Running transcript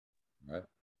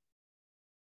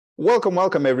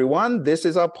Welcome, everyone. This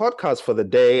is our podcast for the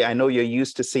day. I know you're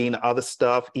used to seeing other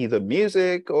stuff, either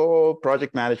music or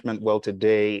project management. Well,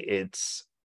 today it's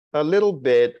a little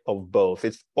bit of both.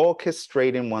 It's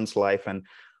orchestrating one's life. And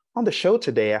on the show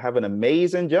today, I have an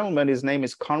amazing gentleman. His name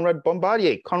is Conrad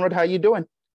Bombardier. Conrad, how you doing?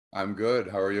 I'm good.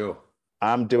 How are you?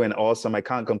 I'm doing awesome. I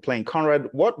can't complain. Conrad,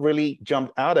 what really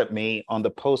jumped out at me on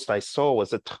the post I saw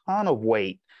was a ton of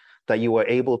weight that you were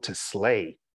able to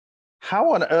slay.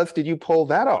 How on earth did you pull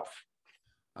that off?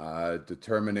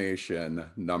 Determination,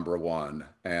 number one,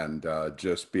 and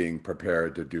just being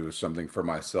prepared to do something for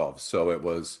myself. So it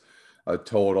was a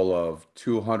total of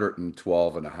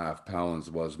 212 and a half pounds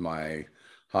was my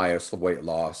highest weight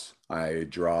loss. I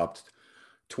dropped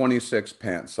 26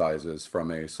 pant sizes from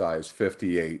a size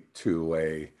 58 to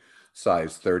a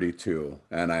size 32.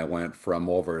 And I went from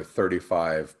over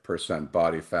 35%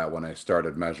 body fat when I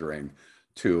started measuring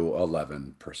to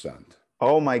 11%.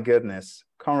 Oh my goodness.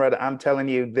 Conrad, I'm telling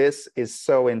you, this is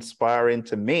so inspiring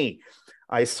to me.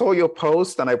 I saw your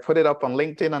post and I put it up on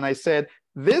LinkedIn and I said,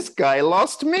 this guy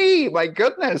lost me. My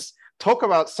goodness. Talk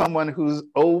about someone who's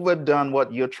overdone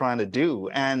what you're trying to do.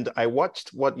 And I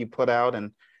watched what you put out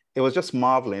and it was just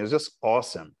marveling. It was just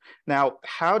awesome. Now,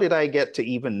 how did I get to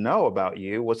even know about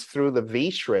you was through the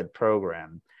V-Shred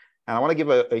program. And I want to give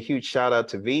a huge shout out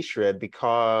to V-Shred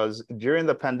because during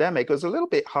the pandemic, it was a little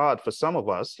bit hard for some of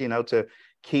us, to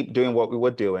keep doing what we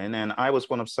were doing. And I was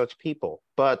one of such people.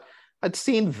 But I'd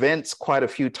seen Vince quite a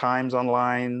few times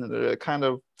online, kind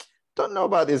of don't know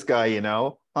about this guy,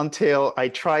 until I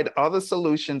tried other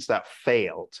solutions that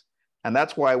failed. And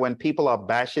that's why when people are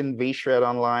bashing V-Shred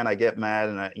online, I get mad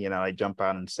and I jump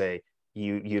out and say,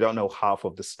 you don't know half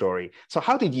of the story. So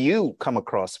how did you come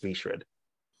across V-Shred?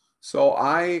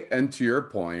 And to your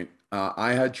point,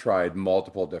 I had tried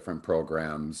multiple different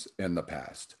programs in the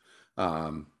past.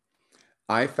 Um,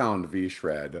 I found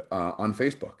V-Shred on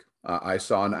Facebook. I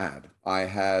saw an ad. I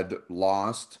had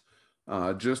lost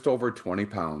just over 20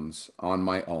 pounds on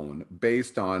my own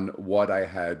based on what I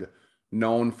had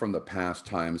known from the past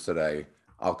times that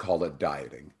I'll call it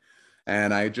dieting.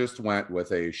 And I just went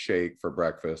with a shake for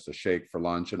breakfast, a shake for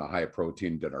lunch, and a high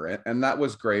protein dinner. And that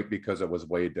was great because it was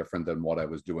way different than what I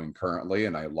was doing currently.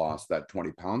 And I lost that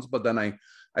 20 pounds. But then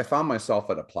I found myself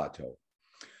at a plateau.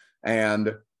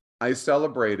 And I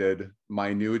celebrated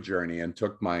my new journey and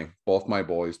took both my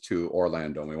boys to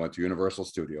Orlando. We went to Universal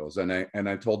Studios. And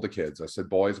I told the kids, I said,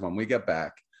 boys, when we get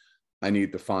back, I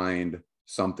need to find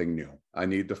something new. I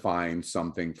need to find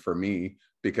something for me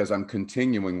because I'm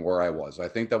continuing where I was. I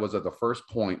think that was at the first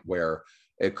point where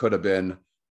it could have been,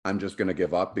 I'm just going to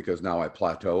give up because now I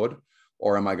plateaued,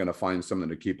 or am I going to find something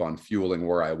to keep on fueling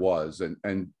where I was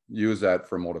and use that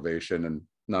for motivation, and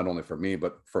not only for me,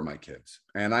 but for my kids.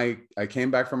 And I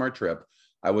came back from our trip.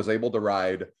 I was able to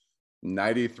ride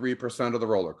 93% of the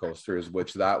roller coasters,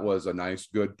 which that was a nice,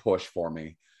 good push for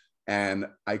me. And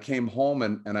I came home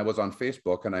and I was on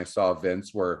Facebook and I saw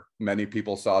Vince, where many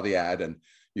people saw the ad, and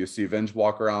you see Vince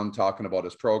walk around talking about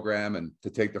his program and to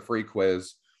take the free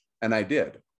quiz. And I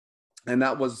did. And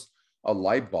that was a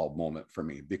light bulb moment for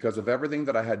me because of everything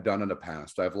that I had done in the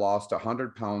past. I've lost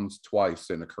 100 pounds twice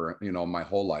in the current, my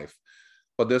whole life.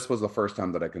 But this was the first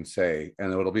time that I can say,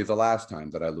 and it'll be the last time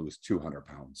that I lose 200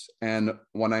 pounds. And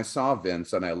when I saw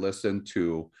Vince and I listened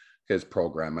to his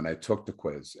program and I took the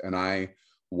quiz, and I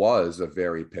was a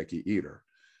very picky eater,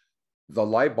 the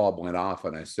light bulb went off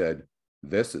and I said,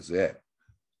 this is it.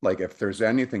 Like, if there's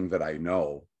anything that I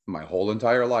know my whole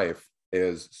entire life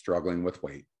is struggling with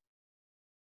weight.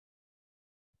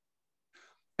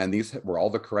 And these were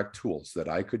all the correct tools that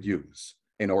I could use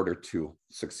in order to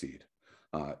succeed.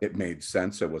 It made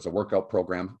sense. It was a workout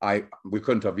program. We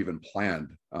couldn't have even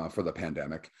planned for the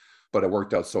pandemic, but it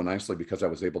worked out so nicely because I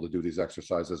was able to do these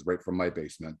exercises right from my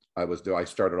basement. I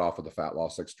started off with the Fat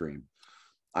Loss Extreme.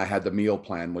 I had the meal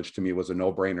plan, which to me was a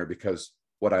no-brainer because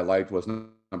what I liked was,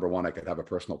 number one, I could have a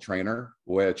personal trainer,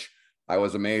 which I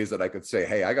was amazed that I could say,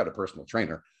 hey, I got a personal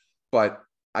trainer. But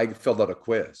I filled out a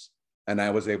quiz and I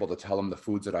was able to tell him the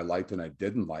foods that I liked and I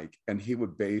didn't like. And he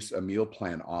would base a meal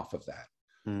plan off of that.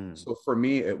 So for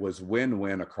me, it was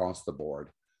win-win across the board.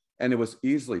 And it was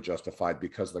easily justified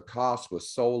because the cost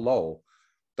was so low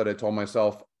that I told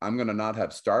myself, I'm going to not have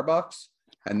Starbucks.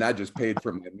 And that just paid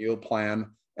for my meal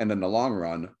plan. And in the long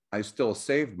run, I still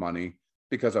saved money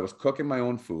because I was cooking my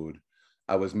own food.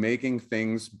 I was making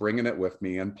things, bringing it with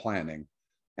me and planning.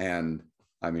 And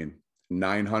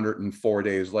 904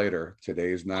 days later,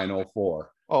 today's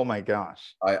 904. Oh my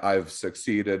gosh. I've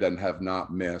succeeded and have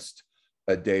not missed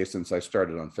a day since I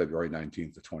started on February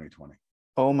 19th of 2020.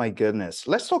 Oh my goodness.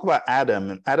 Let's talk about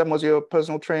Adam. Adam was your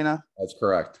personal trainer? That's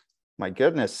correct. My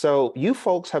goodness. So you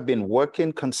folks have been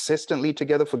working consistently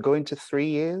together for going to 3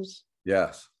 years?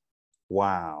 Yes.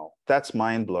 Wow, that's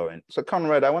mind blowing. So,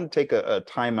 Conrad, I want to take a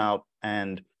time out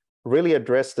and really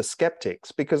address the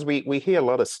skeptics because we hear a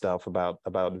lot of stuff about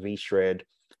V-Shred.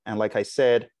 And like I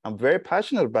said, I'm very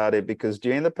passionate about it because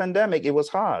during the pandemic, it was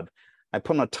hard. I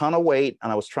put on a ton of weight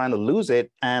and I was trying to lose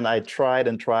it. And I tried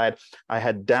and tried. I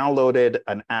had downloaded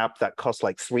an app that cost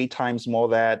like 3 times more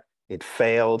that it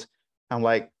failed. I'm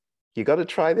like, you got to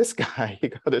try this guy. You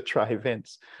got to try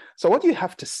Vince. So, what do you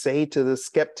have to say to the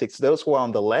skeptics, those who are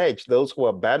on the ledge, those who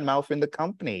are bad mouthing the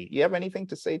company? You have anything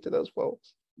to say to those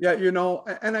folks? Yeah, you know,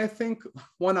 and I think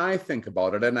when I think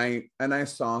about it, and I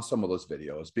saw some of those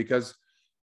videos because,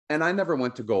 and I never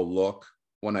went to go look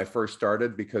when I first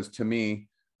started because to me,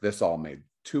 this all made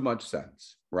too much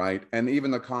sense, right? And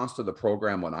even the cost of the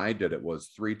program when I did it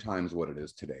was 3 times what it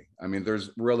is today. I mean, there's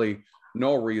really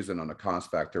no reason on a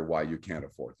cost factor why you can't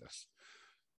afford this.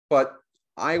 But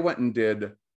I went and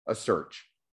did a search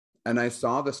and I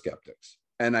saw the skeptics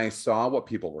and I saw what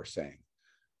people were saying.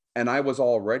 And I was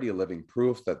already living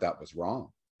proof that that was wrong.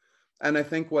 And I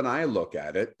think when I look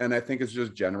at it, and I think it's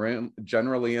just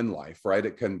generally in life, right?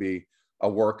 It can be a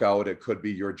workout, it could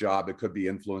be your job, it could be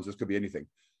influences, it could be anything.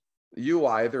 You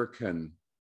either can,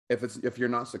 if you're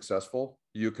not successful,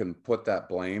 you can put that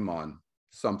blame on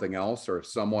something else or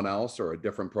someone else or a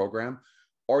different program,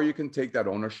 or you can take that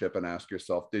ownership and ask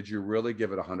yourself, did you really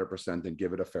give it 100% and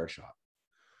give it a fair shot?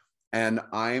 And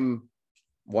I'm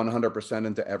 100%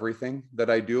 into everything that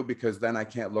I do because then I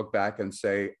can't look back and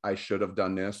say, I should have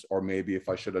done this, or maybe if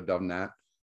I should have done that.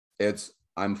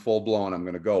 I'm full blown, I'm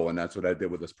going to go. And that's what I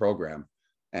did with this program.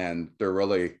 And they're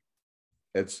really,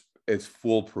 it's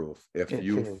foolproof. If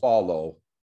you follow,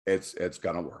 it's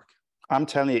going to work. I'm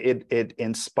telling you, it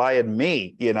inspired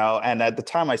me, you know, and at the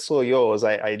time I saw yours,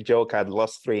 I joke I'd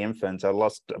lost 3 infants. I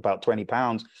lost about 20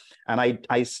 pounds. And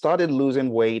I started losing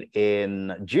weight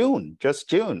in June, just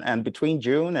June. And between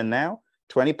June and now,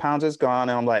 20 pounds is gone.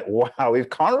 And I'm like, wow, if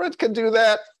Conrad can do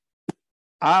that,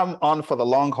 I'm on for the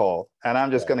long haul. And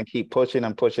I'm just going to keep pushing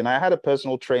and pushing. I had a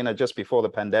personal trainer just before the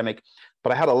pandemic,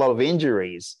 but I had a lot of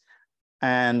injuries.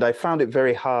 And I found it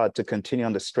very hard to continue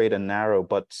on the straight and narrow.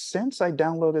 But since I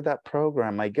downloaded that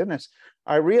program, my goodness,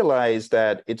 I realized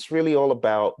that it's really all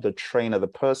about the trainer, the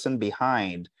person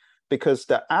behind, because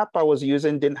the app I was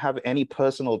using didn't have any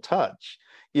personal touch.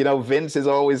 You know, Vince is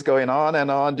always going on and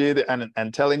on, dude,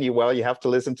 and telling you, well, you have to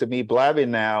listen to me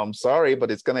blabbing now. I'm sorry, but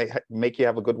it's going to make you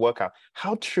have a good workout.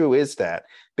 How true is that?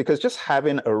 Because just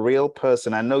having a real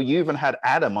person, I know you even had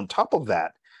Adam on top of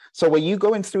that. So were you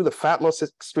going through the Fat Loss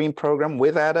Extreme program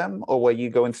with Adam, or were you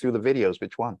going through the videos?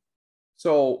 Which one?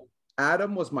 So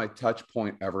Adam was my touch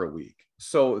point every week.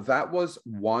 So that was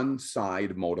one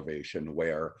side motivation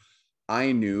where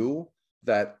I knew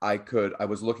that I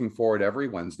was looking forward every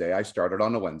Wednesday. I started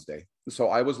on a Wednesday. So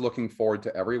I was looking forward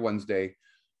to every Wednesday.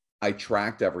 I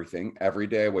tracked everything every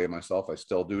day. I weighed myself. I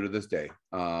still do to this day.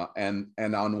 And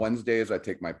on Wednesdays, I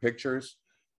take my pictures.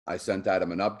 I sent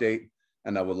Adam an update.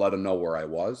 And I would let him know where I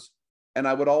was. And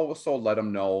I would also let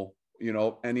him know, you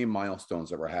know, any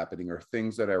milestones that were happening or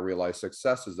things that I realized,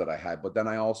 successes that I had. But then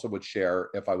I also would share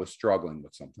if I was struggling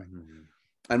with something. Mm-hmm.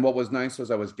 And what was nice was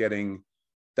I was getting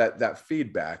that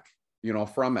feedback, you know,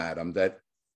 from Adam that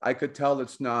I could tell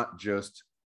it's not just,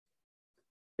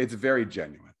 it's very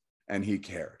genuine and he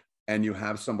cared. And you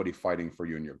have somebody fighting for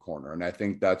you in your corner. And I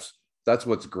think that's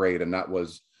what's great. And that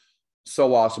was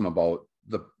so awesome about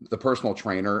the personal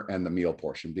trainer and the meal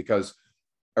portion, because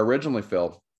originally,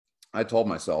 Phil, I told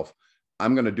myself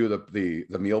I'm going to do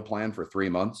the meal plan for 3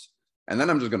 months and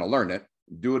then I'm just going to learn it,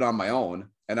 do it on my own,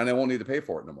 and then I won't need to pay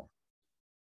for it no more.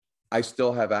 I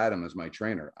still have Adam as my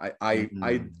trainer.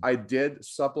 I did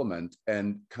supplement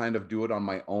and kind of do it on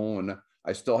my own.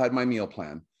 I still had my meal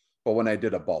plan, but when I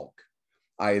did a bulk,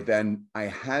 I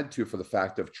had to, for the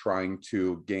fact of trying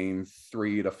to gain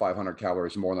 300 to 500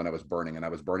 calories more than I was burning. And I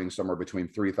was burning somewhere between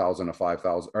 3,000 to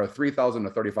 5,000 or 3,000 to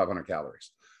 3,500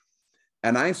 calories.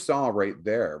 And I saw right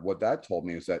there, what that told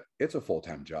me is that it's a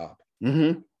full-time job.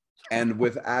 Mm-hmm. And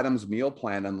with Adam's meal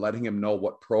plan and letting him know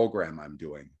what program I'm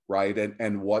doing, right?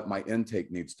 And what my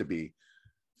intake needs to be.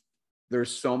 There's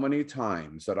so many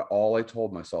times that all I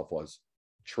told myself was,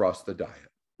 trust the diet,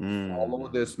 follow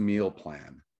this meal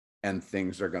plan, and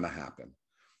things are going to happen.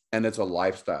 And it's a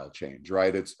lifestyle change,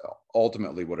 right? It's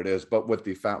ultimately what it is. But with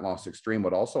the Fat Loss Extreme,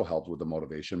 what also helped with the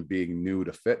motivation, being new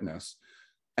to fitness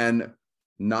and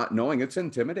not knowing, it's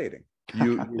intimidating.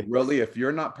 You really, if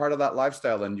you're not part of that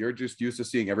lifestyle and you're just used to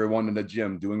seeing everyone in the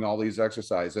gym doing all these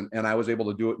exercises, and I was able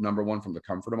to do it, number one, from the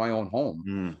comfort of my own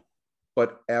home.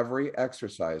 But every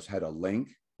exercise had a link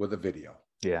with a video.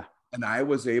 Yeah. And I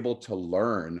was able to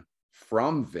learn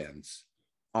from Vince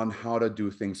on how to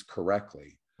do things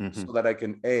correctly so that I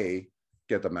can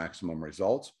get the maximum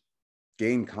results,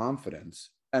 gain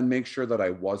confidence, and make sure that I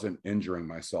wasn't injuring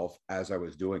myself as I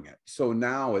was doing it. So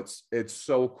now it's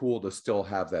so cool to still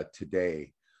have that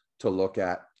today, to look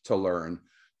at, to learn,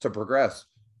 to progress.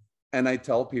 And I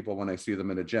tell people when I see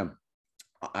them in a gym,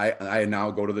 I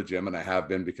now go to the gym, and I have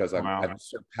been, because I've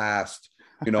surpassed,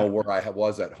 where I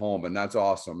was at home, and that's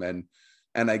awesome.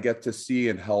 And I get to see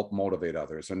and help motivate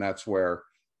others. And that's where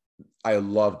I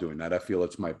love doing that. I feel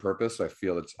it's my purpose. I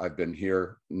feel I've been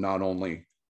here not only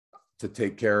to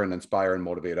take care and inspire and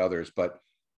motivate others, but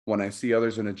when I see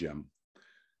others in a gym,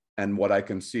 and what I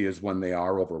can see is when they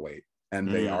are overweight and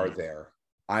they are there,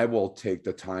 I will take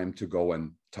the time to go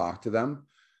and talk to them,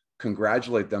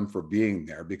 congratulate them for being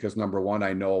there, because number one,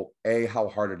 I know how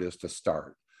hard it is to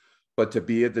start, but to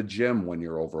be at the gym when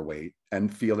you're overweight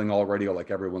and feeling already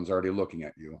like everyone's already looking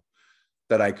at you,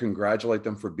 that I congratulate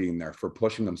them for being there, for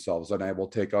pushing themselves. And I will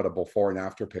take out a before and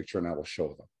after picture, and I will show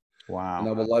them. Wow. And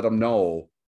I will let them know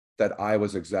that I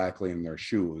was exactly in their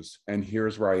shoes. And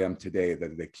here's where I am today,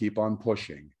 that they keep on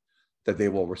pushing, that they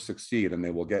will succeed, and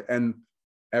they will get, and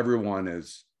everyone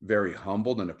is very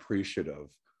humbled and appreciative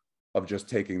of just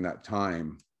taking that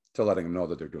time to letting them know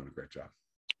that they're doing a great job.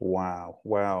 Wow.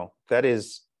 Wow. That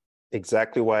is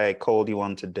exactly why I called you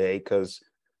on today, because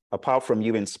apart from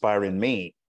you inspiring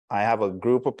me, I have a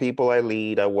group of people I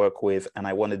lead, I work with, and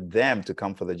I wanted them to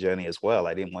come for the journey as well.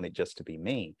 I didn't want it just to be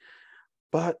me.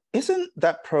 But isn't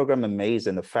that program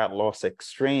amazing, the Fat Loss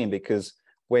Extreme? Because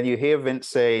when you hear Vince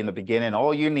say in the beginning,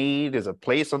 all you need is a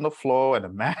place on the floor and a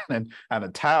mat and a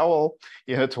towel,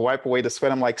 to wipe away the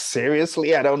sweat. I'm like,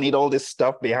 seriously? I don't need all this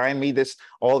stuff behind me,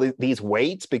 these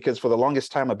weights, because for the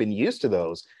longest time I've been used to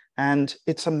those. And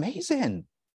it's amazing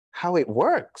how it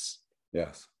works.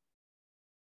 Yes.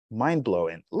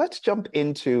 Mind-blowing. Let's jump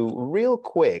into real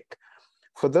quick.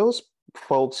 For those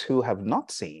folks who have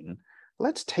not seen,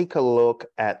 let's take a look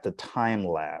at the time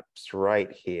lapse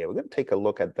right here. We're going to take a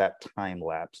look at that time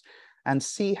lapse and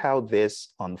see how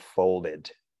this unfolded.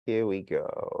 Here we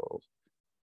go.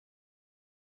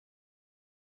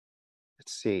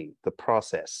 Let's see the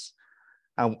process.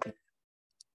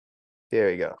 Here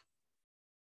we go.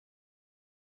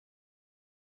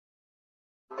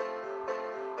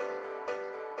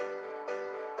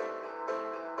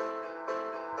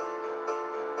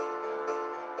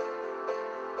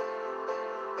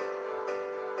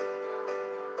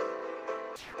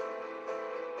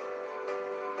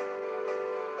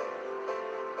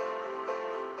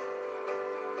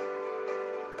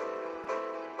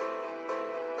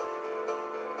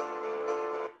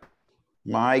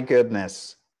 My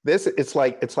goodness, it's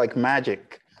like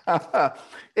magic.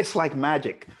 It's like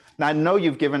magic. Now I know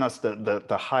you've given us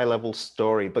the high level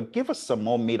story, but give us some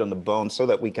more meat on the bone so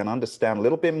that we can understand a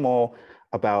little bit more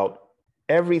about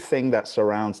everything that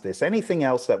surrounds this. Anything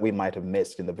else that we might have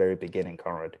missed in the very beginning,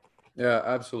 Conrad? Yeah,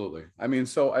 absolutely. I mean,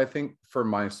 so I think for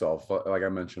myself, like I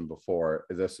mentioned before,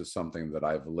 this is something that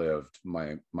I've lived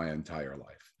my entire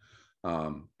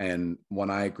life. And when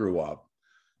I grew up,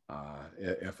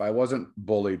 if I wasn't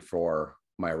bullied for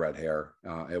my red hair,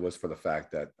 it was for the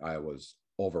fact that I was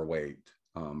overweight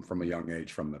from a young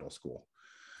age, from middle school.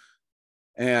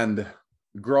 And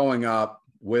growing up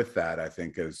with that, I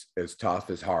think is tough,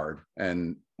 is hard.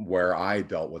 And where I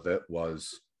dealt with it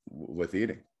was with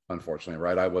eating, unfortunately,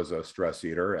 right? I was a stress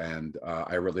eater, and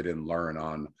I really didn't learn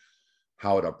on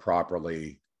how to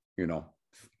properly,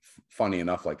 funny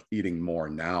enough, like eating more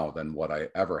now than what I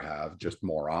ever have, just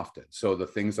more often. So the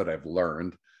things that I've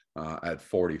learned at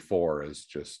 44 is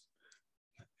just,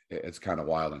 it's kind of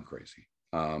wild and crazy.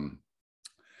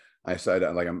 I said,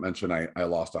 like I mentioned, I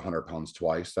lost 100 pounds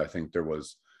twice. I think there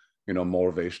was,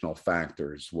 motivational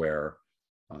factors where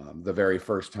the very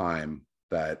first time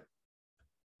that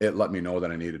it let me know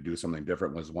that I needed to do something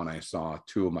different was when I saw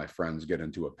two of my friends get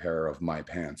into a pair of my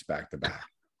pants back to back.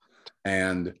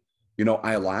 And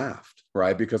I laughed,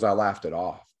 right? Because I laughed it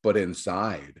off. But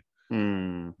inside,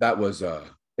 that was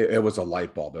it was a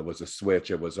light bulb. It was a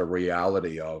switch. It was a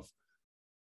reality of,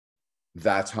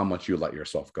 that's how much you let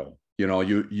yourself go.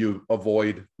 You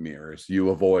avoid mirrors,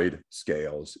 you avoid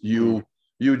scales, you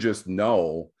just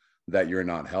know that you're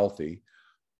not healthy,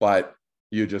 but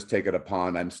you just take it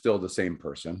upon, I'm still the same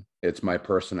person. It's my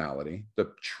personality.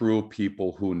 The true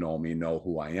people who know me know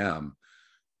who I am,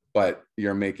 but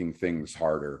you're making things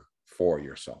harder for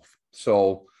yourself.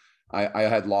 So I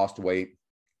had lost weight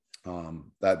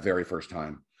that very first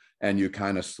time. And you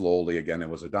kind of slowly, again, it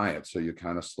was a diet. So you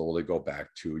kind of slowly go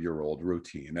back to your old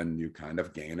routine and you kind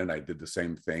of gain. And I did the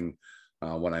same thing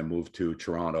when I moved to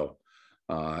Toronto.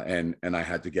 And I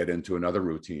had to get into another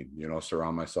routine,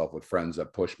 surround myself with friends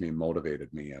that pushed me,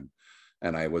 motivated me.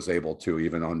 And I was able to,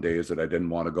 even on days that I didn't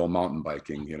want to go mountain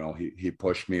biking, he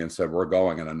pushed me and said, we're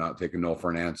going, and I'm not taking no for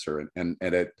an answer. And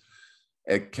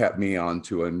it kept me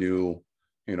onto a new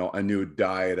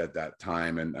diet at that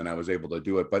time. And I was able to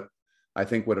do it. But I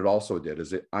think what it also did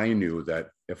is I knew that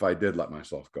if I did let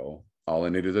myself go, all I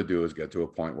needed to do is get to a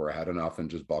point where I had enough and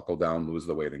just buckle down, lose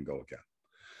the weight, and go again.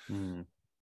 Mm.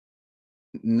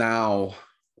 Now,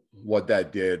 what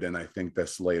that did, and I think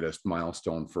this latest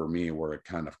milestone for me where it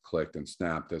kind of clicked and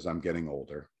snapped, as I'm getting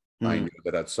older. I knew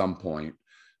that at some point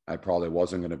I probably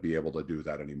wasn't going to be able to do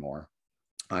that anymore.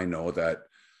 I know that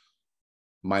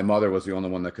my mother was the only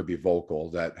one that could be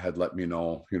vocal, that had let me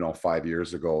know, 5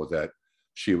 years ago, that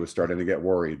she was starting to get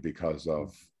worried because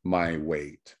of my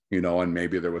weight, and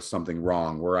maybe there was something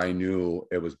wrong, where I knew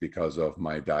it was because of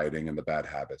my dieting and the bad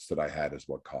habits that I had is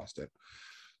what caused it.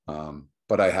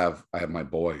 But I have my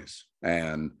boys,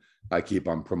 and I keep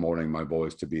on promoting my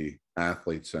boys to be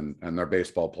athletes, and they're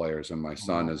baseball players. And my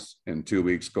son is in 2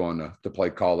 weeks going to play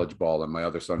college ball, and my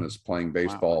other son is playing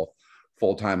baseball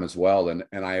full time as well. And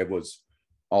I was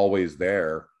always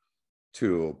there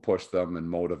to push them and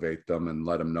motivate them and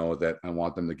let them know that I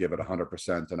want them to give it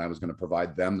 100%. And I was going to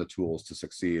provide them the tools to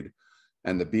succeed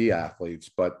and to be athletes.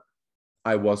 But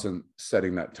I wasn't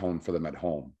setting that tone for them at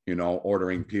home,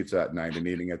 ordering pizza at night and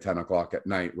eating at 10 o'clock at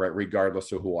night, right?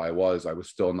 Regardless of who I was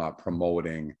still not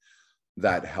promoting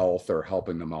that health or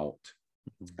helping them out.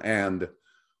 And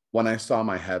when I saw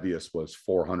my heaviest was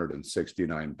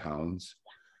 469 pounds,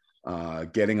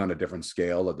 getting on a different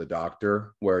scale at the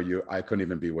doctor, where I couldn't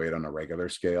even be weighed on a regular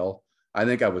scale. I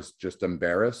think I was just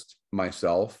embarrassed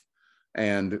myself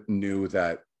and knew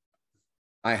that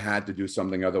I had to do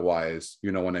something. Otherwise,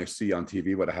 when I see on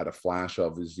TV what I had a flash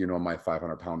of is, my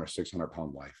 500-pound or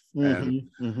 600-pound life.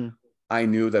 And I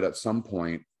knew that at some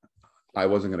point I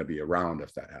wasn't going to be around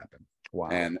if that happened. Wow.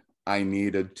 And I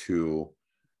needed to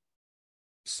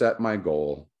set my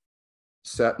goal,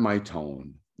 set my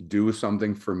tone, do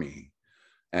something for me,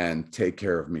 and take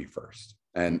care of me first,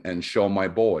 and show my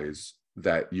boys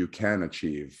that you can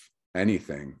achieve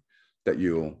anything that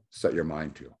you set your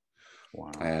mind to.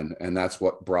 Wow. And that's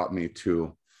what brought me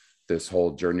to this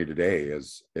whole journey today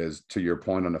is to your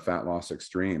point on the Fat Loss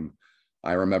Extreme.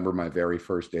 I remember my very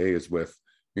first days with,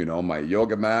 my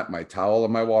yoga mat, my towel,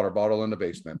 and my water bottle in the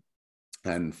basement.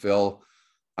 And Phil,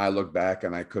 I look back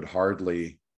and I could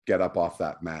hardly get up off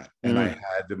that mat. And I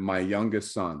had my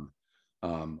youngest son,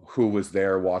 who was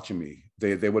there watching me.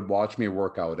 They would watch me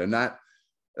work out. And that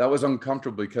was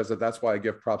uncomfortable, because that's why I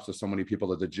give props to so many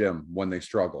people at the gym when they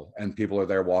struggle and people are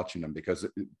there watching them, because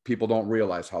people don't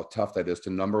realize how tough that is to,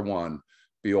 number one,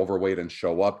 be overweight and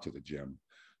show up to the gym,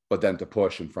 but then to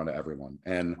push in front of everyone.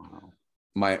 And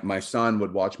my son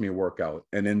would watch me work out.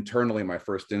 And internally, my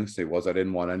first instinct was I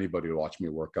didn't want anybody to watch me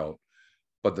work out.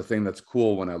 But the thing that's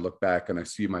cool when I look back and I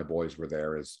see my boys were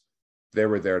there is they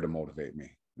were there to motivate me.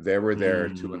 They were there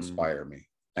to inspire me.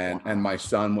 And my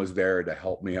son was there to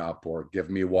help me up or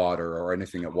give me water or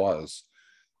anything it was.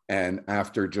 And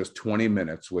after just 20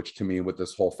 minutes, which to me with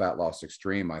this whole Fat Loss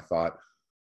Extreme, I thought,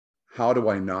 how do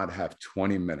I not have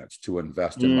 20 minutes to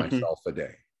invest in myself a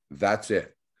day? That's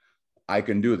it. I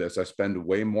can do this. I spend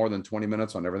way more than 20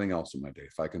 minutes on everything else in my day.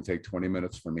 If I can take 20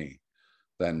 minutes for me,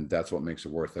 then that's what makes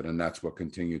it worth it. And that's what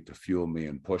continued to fuel me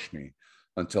and push me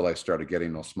until I started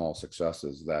getting those small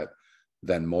successes that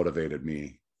then motivated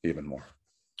me even more.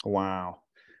 Wow.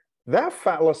 That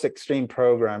Fat Loss Extreme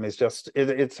program is just,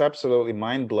 it's absolutely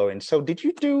mind-blowing. So did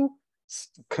you do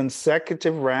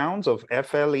consecutive rounds of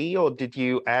FLE, or did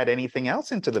you add anything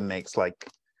else into the mix?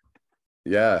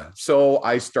 Yeah. So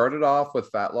I started off with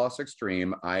Fat Loss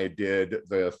Extreme. I did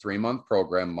the 3-month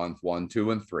program, month 1,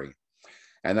 2, and 3.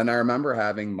 And then I remember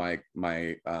having my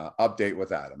update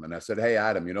with Adam. And I said, hey,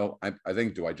 Adam, I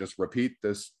think, do I just repeat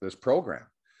this program?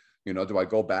 Do I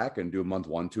go back and do month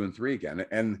 1, 2, and 3 again?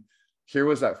 And here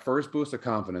was that first boost of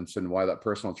confidence, and why that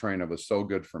personal trainer was so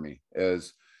good for me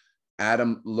is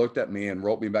Adam looked at me and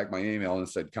wrote me back my email and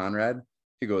said, Conrad,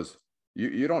 he goes,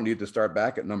 you don't need to start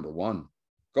back at number 1.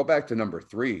 Go back to number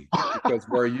 3, because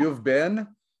where you've been,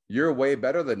 you're way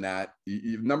better than that.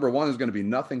 Number 1 is going to be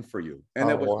nothing for you. And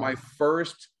it was my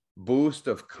first boost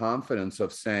of confidence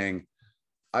of saying,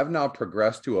 I've now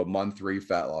progressed to a month 3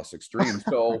 Fat Loss Extreme.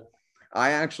 So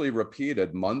I actually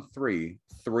repeated month 3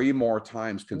 more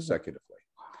times consecutively.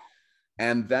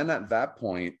 And then at that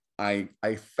point, I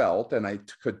felt and I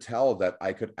could tell that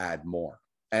I could add more.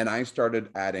 And I started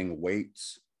adding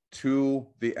weights to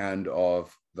the end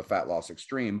of the Fat Loss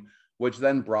Extreme, which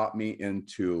then brought me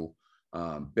into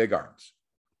big arms.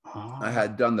 I Ah.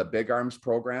 had done the big arms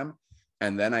program,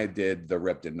 and then I did the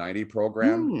Ripton 90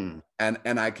 program. Hmm.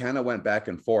 And I kind of went back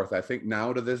and forth. I think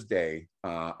now to this day,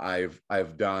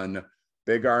 I've done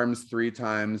big arms 3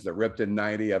 times, the Ripton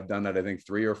 90. I've done it, I think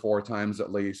 3 or 4 times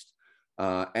at least.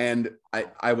 And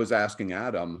I was asking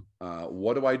Adam,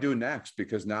 what do I do next?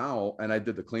 Because now, and I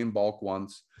did the clean bulk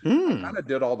once, I Hmm. kind of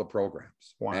did all the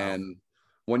programs. Wow. And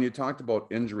when you talked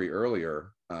about injury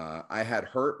earlier, I had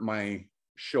hurt my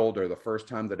shoulder the first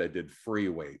time that I did free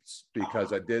weights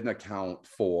because I didn't account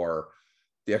for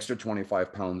the extra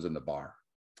 25 pounds in the bar.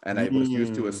 And I was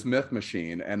used to a Mm. Smith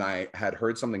machine, and I had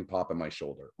heard something pop in my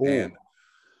shoulder. And Oh.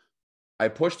 I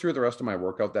pushed through the rest of my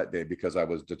workout that day because I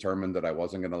was determined that I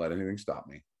wasn't going to let anything stop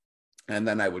me. And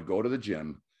then I would go to the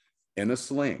gym in a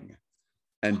sling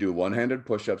and do one-handed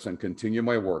push-ups and continue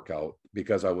my workout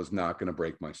because I was not going to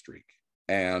break my streak.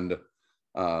 And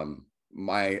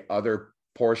my other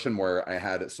portion where I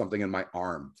had something in my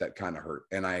arm that kind of hurt,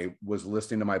 and I was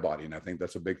listening to my body. And I think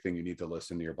that's a big thing. You need to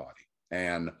listen to your body.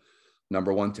 And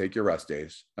number one, take your rest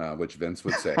days, which Vince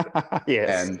would say.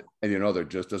 Yes. And you know, they're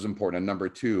just as important. And number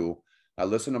two, I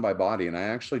listened to my body, and I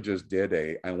actually just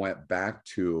I went back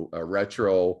to a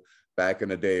retro back in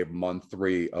the day, month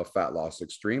 3 of Fat Loss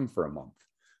Extreme for a month.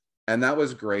 And that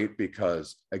was great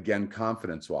because, again,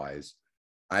 confidence wise,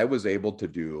 I was able to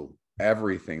do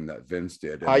everything that Vince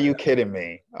did. Are you kidding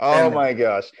me? Oh my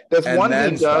gosh. There's one he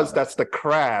then does some. that's the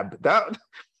crab.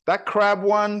 That crab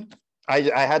one, I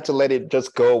had to let it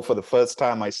just go for the first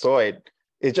time I saw it.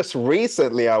 It's just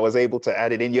recently I was able to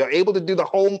add it in. You're able to do the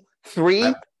whole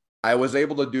 3? I was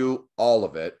able to do all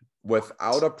of it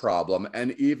without a problem.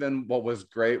 And even what was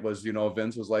great was, you know,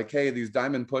 Vince was like, hey, these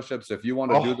diamond push-ups, if you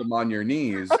want to do them on your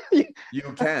knees,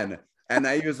 you can. And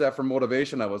I use that for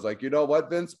motivation. I was like, you know what,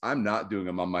 Vince, I'm not doing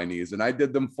them on my knees. And I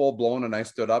did them full blown, and I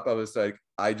stood up. I was like,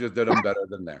 I just did them better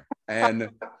than there. And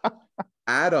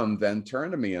Adam then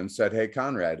turned to me and said, hey,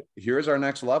 Conrad, here's our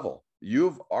next level.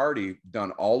 You've already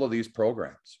done all of these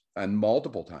programs and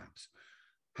multiple times.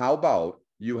 How about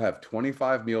you have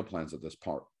 25 meal plans at this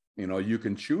point? You know, you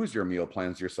can choose your meal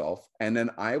plans yourself, and then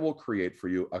I will create for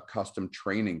you a custom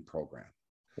training program.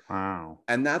 Wow.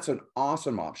 And that's an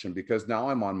awesome option because now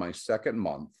I'm on my 2nd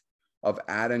month of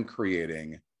Adam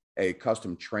creating a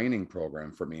custom training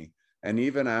program for me. And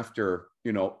even after,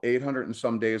 you know, 800 and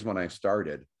some days when I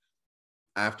started,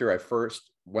 after I first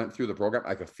went through the program,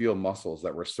 I could feel muscles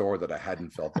that were sore that I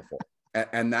hadn't felt before.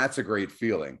 And that's a great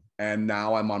feeling. And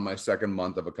now I'm on my 2nd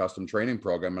month of a custom training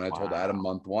program. And I told Adam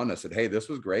month 1, I said, hey, this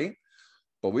was great,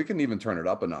 but we can even turn it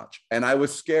up a notch. And I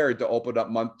was scared to open up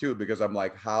month 2 because I'm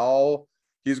like, how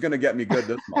he's going to get me good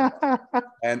this month.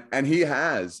 and he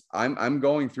has. I'm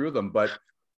going through them, but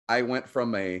I went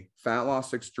from a Fat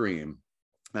Loss Extreme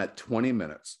at 20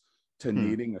 minutes to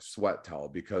needing a sweat towel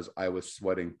because I was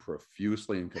sweating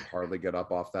profusely and could hardly get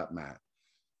up off that mat,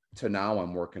 to now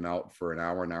I'm working out for an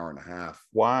hour and a half.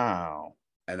 Wow.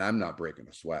 And I'm not breaking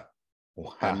a sweat.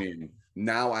 Wow. I mean,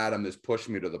 now Adam is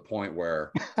pushing me to the point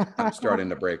where I'm starting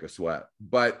to break a sweat.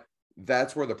 But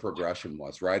that's where the progression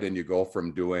was, right? And you go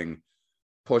from doing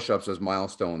push-ups as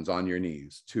milestones on your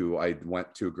knees to I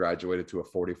went to graduated to a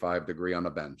 45 degree on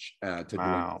a bench, to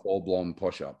doing full-blown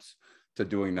push-ups, to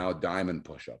doing now diamond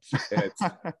push-ups.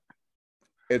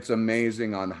 It's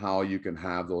amazing on how you can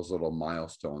have those little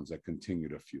milestones that continue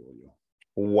to fuel you.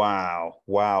 Wow.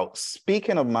 Wow.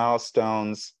 Speaking of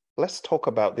milestones, let's talk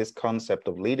about this concept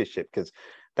of leadership, because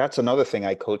that's another thing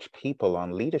I coach people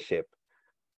on: leadership.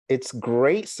 It's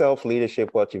great self-leadership,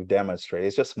 what you've demonstrated.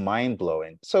 It's just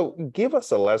mind-blowing. So give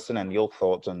us a lesson and your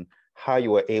thoughts on how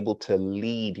you were able to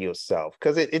lead yourself,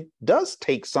 because it does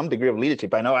take some degree of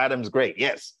leadership. I know Adam's great,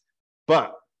 yes,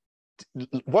 but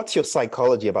what's your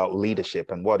psychology about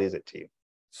leadership and what is it to you?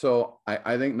 So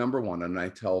I think number one, and I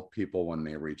tell people when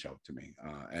they reach out to me,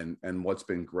 and what's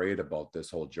been great about this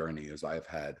whole journey is I've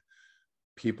had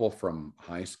people from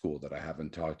high school that I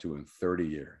haven't talked to in 30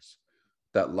 years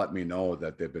that let me know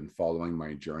that they've been following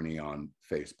my journey on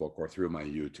Facebook or through my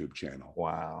YouTube channel.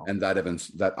 Wow. And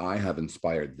that I have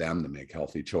inspired them to make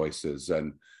healthy choices.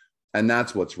 And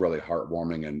that's what's really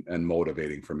heartwarming and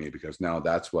motivating for me, because now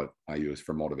that's what I use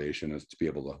for motivation, is to be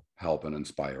able to help and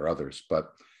inspire others.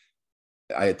 But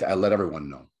I let everyone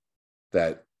know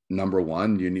that, number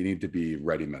one, you need to be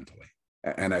ready mentally.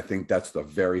 And I think that's the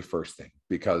very first thing,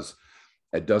 because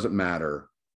it doesn't matter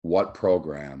what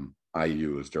program I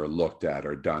used or looked at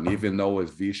or done, even though as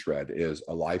V-Shred is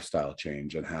a lifestyle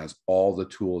change and has all the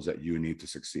tools that you need to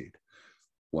succeed,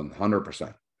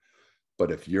 100%.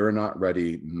 But if you're not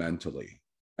ready mentally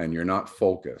and you're not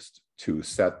focused to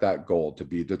set that goal, to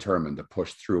be determined to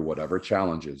push through whatever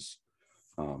challenges,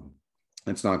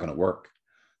 it's not going to work.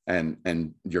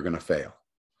 and you're going to fail.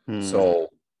 Hmm. So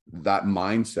that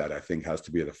mindset, I think, has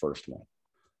to be the first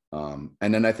one.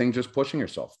 And then I think just pushing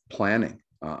yourself, planning.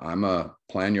 I'm a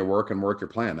plan your work and work your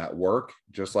plan at work,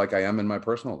 just like I am in my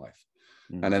personal life.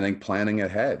 And I think planning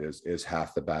ahead is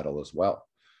half the battle as well.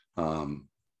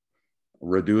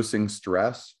 Reducing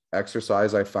stress,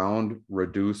 exercise, I found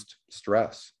reduced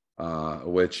stress,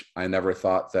 which I never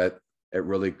thought that it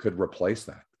really could replace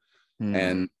that.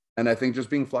 And I think just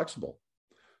being flexible,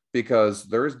 because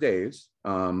there's days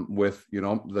with, you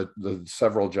know, the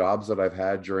several jobs that I've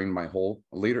had during my whole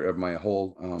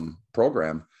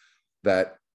program,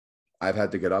 that I've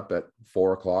had to get up at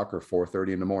 4 o'clock or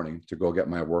 4:30 in the morning to go get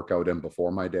my workout in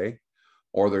before my day.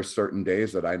 Or there's certain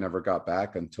days that I never got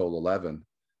back until 11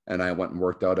 and I went and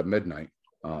worked out at midnight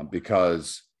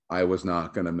because I was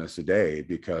not going to miss a day,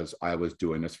 because I was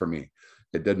doing this for me.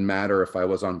 It didn't matter if I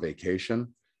was on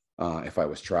vacation, if I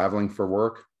was traveling for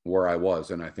work, where I was.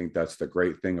 And I think that's the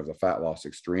great thing of the Fat Loss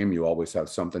Extreme. You always have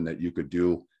something that you could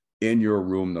do in your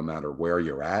room, no matter where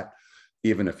you're at,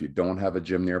 even if you don't have a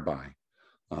gym nearby.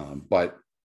 But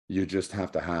you just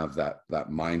have to have that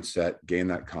mindset, gain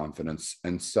that confidence,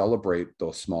 and celebrate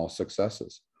those small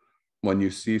successes. When you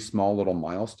see small little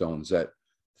milestones, that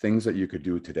things that you could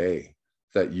do today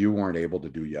that you weren't able to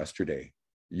do yesterday,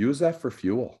 use that for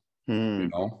fuel. You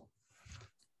know,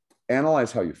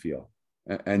 analyze how you feel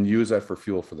and use that for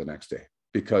fuel for the next day,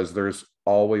 because there's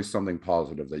always something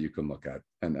positive that you can look at.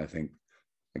 And I think,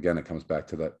 again, it comes back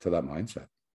to that mindset.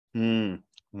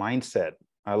 Mindset.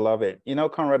 I love it. You know,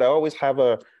 Conrad, I always have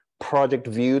a project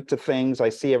view to things. I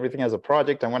see everything as a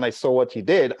project. And when I saw what you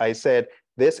did, I said,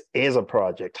 this is a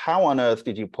project. How on earth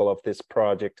did you pull off this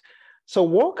project? So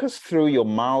walk us through your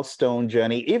milestone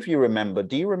journey. If you remember,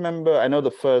 do you remember? I know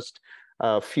the first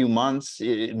few months,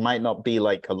 it might not be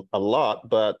like a lot,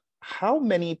 but how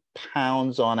many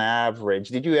pounds on average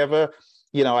did you ever,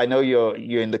 you know, I know you're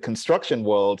in the construction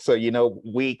world, so, you know,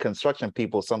 we construction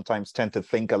people sometimes tend to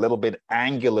think a little bit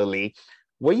angularly.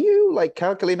 Were you like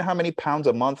calculating how many pounds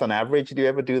a month on average? Did you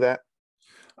ever do that?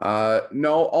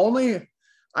 No, only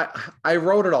I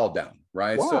wrote it all down,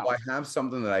 right? Wow. So I have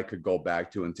something that I could go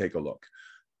back to and take a look.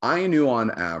 I knew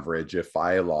on average, if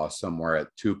I lost somewhere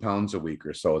at 2 pounds a week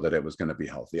or so, that it was going to be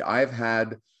healthy. I've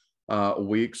had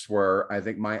weeks where I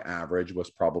think my average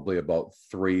was probably about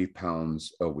 3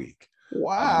 pounds a week.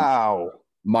 Wow.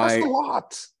 That's a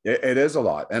lot. It is a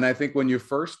lot. And I think when you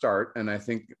first start, and I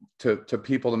think to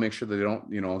people, to make sure that they don't,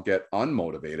 you know, get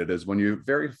unmotivated, is when you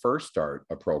very first start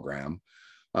a program,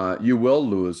 you will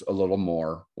lose a little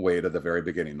more weight at the very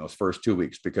beginning, those first 2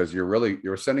 weeks, because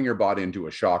you're sending your body into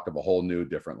a shock of a whole new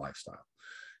different lifestyle.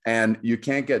 And you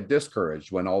can't get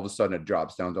discouraged when all of a sudden it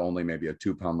drops down to only maybe a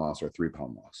 2 pound loss or 3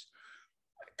 pound loss.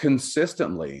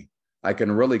 Consistently, I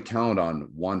can really count on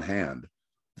one hand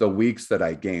the weeks that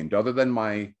I gained. Other than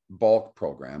my bulk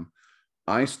program,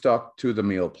 I stuck to the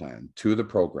meal plan, to the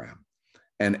program.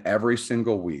 And every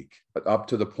single week, up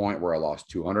to the point where I lost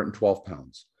 212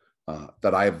 pounds,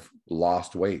 that I've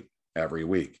lost weight every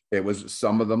week. It was,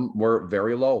 some of them were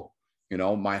very low. You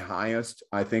know, my highest,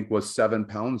 I think, was 7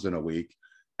 pounds in a week.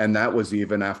 And that was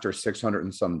even after 600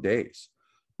 and some days.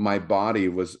 My body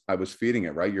was, I was feeding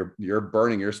it, right? You're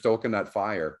burning, you're stoking that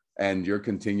fire, and you're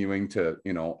continuing to,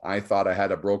 you know, I thought I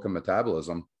had a broken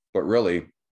metabolism, but really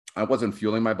I wasn't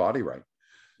fueling my body right.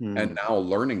 And now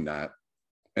learning that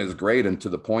is great. And to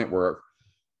the point where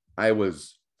I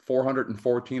was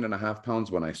 414 and a half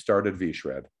pounds when I started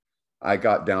V-Shred. I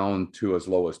got down to as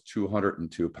low as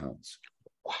 202 pounds.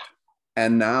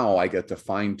 And now I get to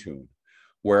fine tune.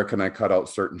 Where can I cut out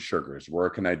certain sugars? Where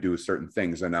can I do certain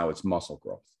things? And now it's muscle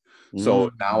growth.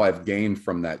 So now I've gained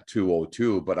from that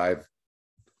 202, but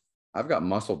I've got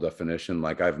muscle definition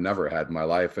like I've never had in my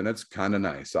life. And it's kind of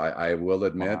nice. I will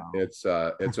admit,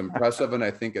 wow. It's impressive. And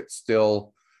I think it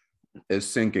still is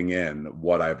sinking in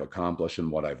what I've accomplished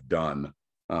and what I've done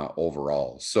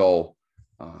overall. So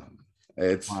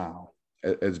it's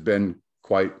been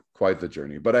quite the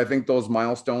journey. But I think those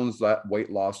milestones, that weight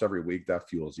loss every week, that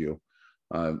fuels you.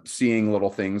 Seeing little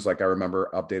things, like I remember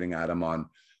updating Adam on,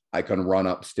 I can run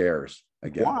upstairs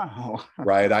again. Wow.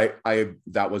 Right. I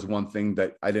that was one thing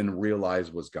that I didn't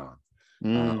realize was gone.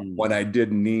 When I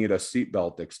didn't need a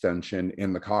seatbelt extension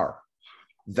in the car,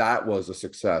 that was a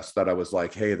success that I was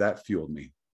like, hey, that fueled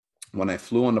me. When I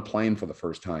flew on the plane for the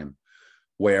first time,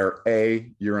 where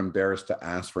you're embarrassed to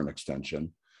ask for an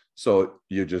extension, so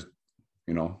you just,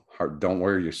 you know, don't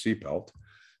wear your seatbelt,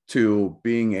 to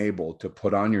being able to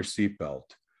put on your seatbelt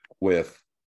with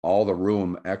all the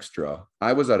room extra.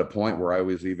 I was at a point where I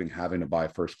was even having to buy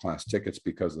first class tickets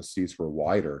because the seats were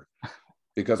wider,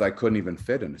 because I couldn't even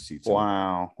fit in the seats.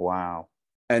 Wow.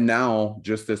 And now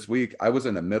just this week, I was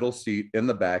in a middle seat in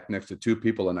the back next to two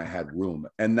people and I had room.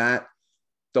 And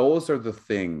those are the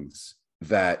things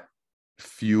that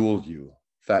fuel you,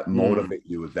 that motivate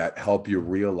you, that help you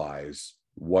realize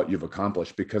what you've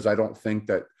accomplished. Because I don't think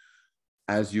that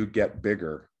as you get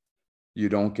bigger, you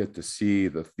don't get to see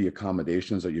the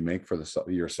accommodations that you make for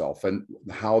yourself, and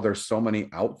how there's so many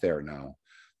out there now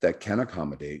that can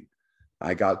accommodate.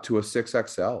 I got to a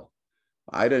 6XL.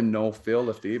 I didn't know, Phil,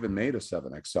 if they even made a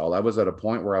 7XL. I was at a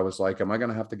point where I was like, am I going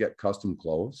to have to get custom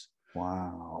clothes?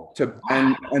 Wow.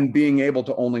 And being able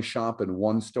to only shop in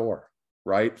one store,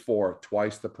 right, for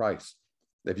twice the price.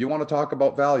 If you want to talk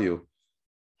about value,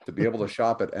 to be able to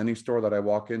shop at any store that I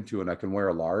walk into and I can wear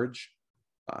a large,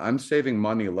 I'm saving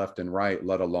money left and right,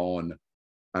 let alone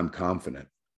I'm confident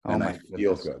and I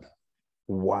feel good.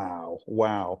 Wow.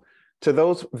 Wow. To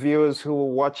those viewers who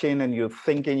are watching and you're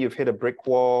thinking you've hit a brick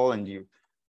wall and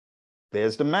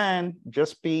there's the man,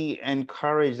 just be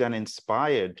encouraged and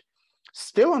inspired.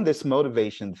 Still on this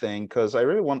motivation thing, because I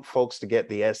really want folks to get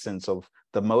the essence of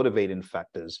the motivating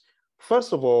factors.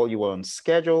 First of all, you were on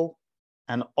schedule,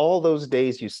 and all those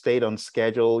days you stayed on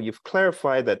schedule. You've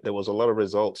clarified that there was a lot of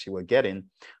results you were getting.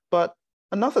 But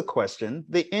another question,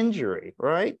 the injury,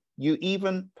 right? You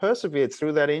even persevered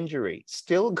through that injury,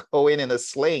 still going in a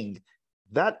sling.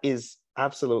 That is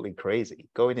absolutely crazy,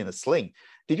 going in a sling.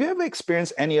 Did you ever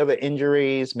experience any other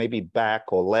injuries, maybe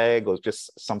back or leg or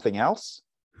just something else?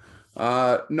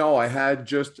 No, I had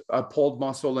just a pulled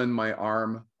muscle in my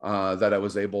arm that I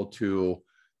was able to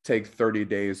take 30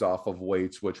 days off of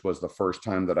weights, which was the first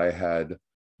time that I had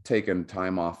taken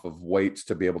time off of weights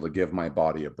to be able to give my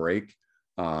body a break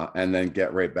and then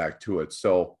get right back to it.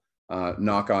 So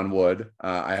knock on wood,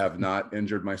 I have not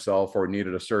injured myself or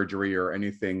needed a surgery or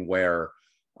anything where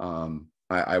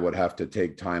I would have to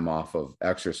take time off of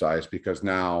exercise, because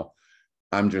now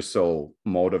I'm just so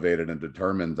motivated and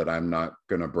determined that I'm not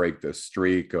going to break this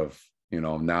streak of,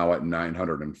 now at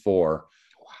 904.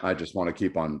 I just want to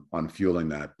keep on fueling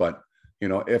that. But,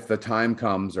 if the time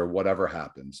comes or whatever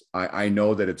happens, I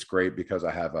know that it's great because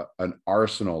I have an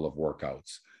arsenal of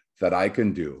workouts that I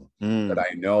can do, that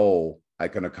I know I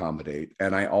can accommodate.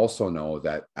 And I also know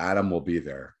that Adam will be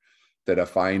there, that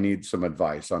if I need some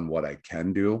advice on what I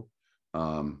can do,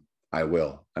 I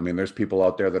will. I mean, there's people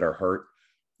out there that are hurt,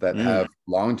 that have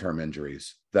long-term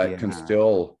injuries, that can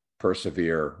still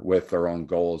persevere with their own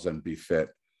goals and be fit.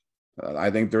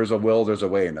 I think there's a will, there's a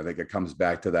way. And I think it comes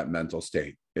back to that mental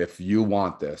state. If you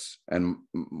want this, and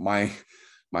my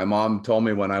mom told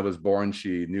me when I was born,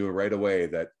 she knew right away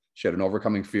that she had an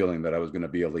overcoming feeling that I was going to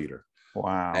be a leader.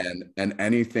 Wow. And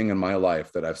anything in my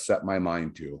life that I've set my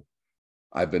mind to,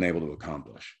 I've been able to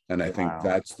accomplish. And I think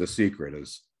that's the secret,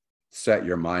 is set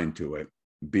your mind to it,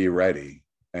 be ready,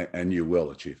 and you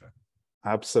will achieve it.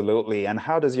 Absolutely. And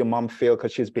how does your mom feel?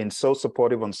 Because she's been so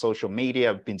supportive on social media.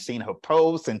 I've been seeing her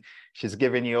posts, and she's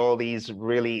giving you all these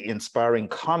really inspiring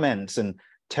comments and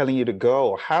telling you to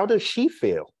go. How does she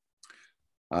feel?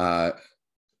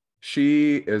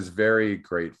 She is very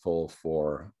grateful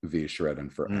for V-Shred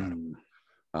and for Adam.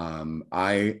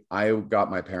 I got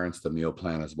my parents the meal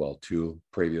plan as well too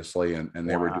previously, and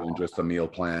they were doing just a meal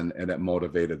plan, and it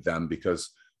motivated them because,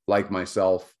 like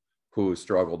myself, who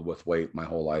struggled with weight my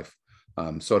whole life,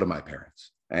 so do my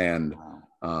parents, and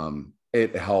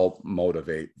it helped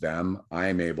motivate them.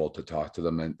 I'm able to talk to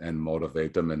them and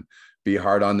motivate them and be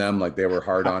hard on them like they were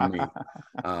hard on me.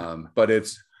 But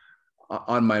it's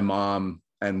on my mom,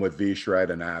 and with V-Shred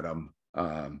and Adam,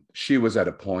 she was at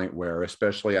a point where,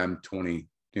 especially I'm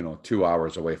 2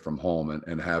 hours away from home,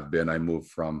 and have been. I moved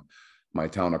from my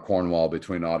town of Cornwall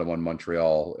between Ottawa and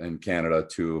Montreal in Canada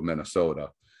to Minnesota.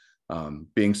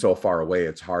 Being so far away,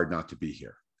 it's hard not to be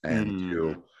here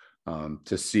and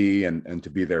to see and to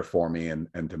be there for me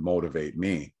and to motivate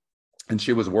me. And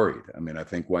she was worried. I mean, I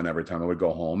think every time I would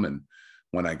go home, and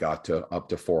when I got to up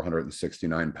to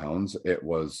 469 pounds, it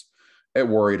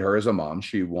worried her as a mom.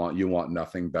 You want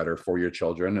nothing better for your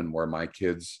children, and where my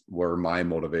kids were my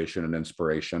motivation and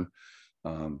inspiration.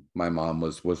 My mom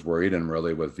was worried, and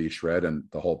really with V-Shred and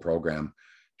the whole program,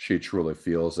 she truly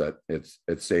feels that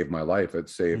it saved my life. It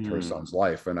saved her son's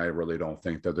life. And I really don't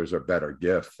think that there's a better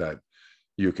gift that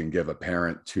you can give a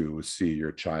parent to see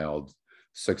your child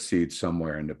succeed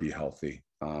somewhere and to be healthy.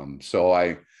 So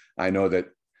I know that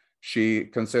she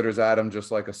considers Adam just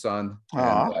like a son.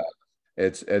 And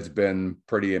it's been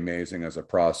pretty amazing as a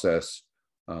process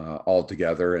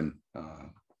altogether. And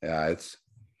it's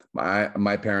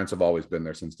my parents have always been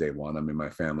there since day one. I mean,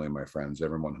 my family, my friends,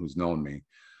 everyone who's known me,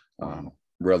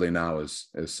 really now is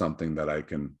something that I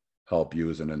can help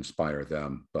use and inspire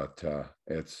them. But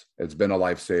it's been a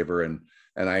lifesaver,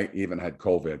 and I even had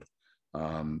COVID.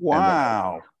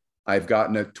 Wow. And I've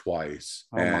gotten it twice.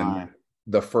 Oh And my.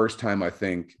 the first time, I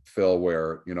think, Phil,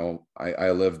 where,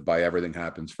 I lived by everything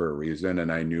happens for a reason.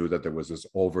 And I knew that there was this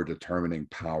over determining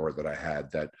power that I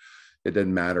had, that it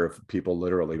didn't matter if people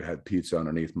literally had pizza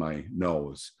underneath my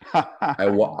nose.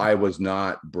 I was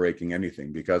not breaking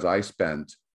anything, because I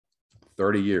spent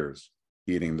 30 years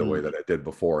eating the way that I did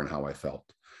before and how I felt.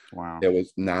 Wow. It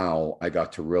was now I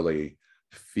got to really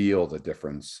feel the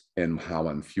difference in how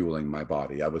I'm fueling my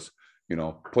body. I was,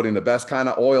 putting the best kind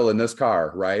of oil in this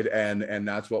car, right? And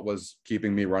that's what was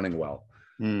keeping me running well.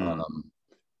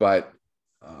 But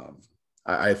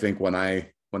I think when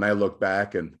I look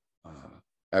back and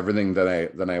everything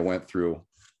that I went through,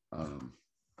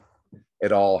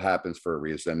 it all happens for a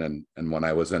reason. And when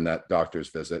I was in that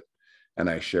doctor's visit, and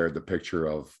I shared the picture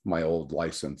of my old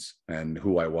license and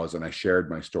who I was, and I shared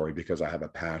my story because I have a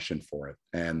passion for it.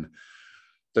 And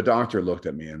the doctor looked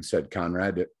at me and said,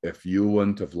 Conrad, if you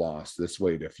wouldn't have lost this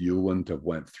weight, if you wouldn't have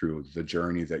went through the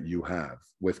journey that you have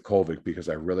with COVID, because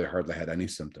I really hardly had any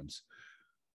symptoms,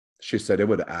 she said, it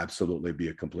would absolutely be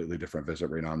a completely different visit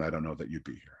right now, and I don't know that you'd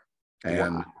be here.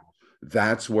 And wow.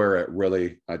 That's where it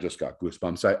really, I just got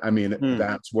goosebumps. I mean,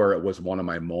 that's where it was one of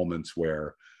my moments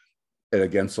where it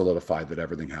again solidified that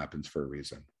everything happens for a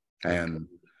reason. And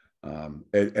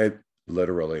it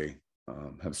literally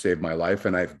have saved my life,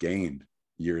 and I've gained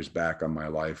years back on my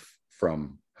life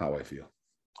from how I feel.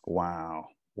 Wow.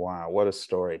 Wow. What a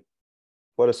story.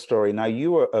 What a story. Now,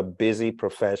 you are a busy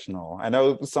professional. I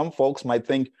know some folks might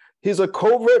think he's a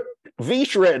covert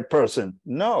V-Shred person.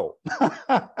 No.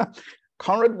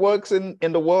 Conrad works in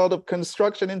the world of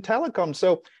construction and telecom.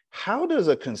 So how does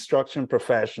a construction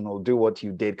professional do what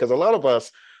you did? Because a lot of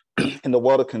us in the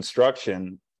world of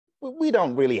construction, we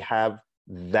don't really have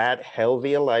that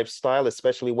healthy a lifestyle,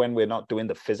 especially when we're not doing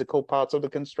the physical parts of the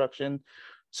construction.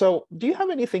 So do you have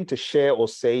anything to share or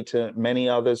say to many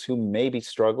others who may be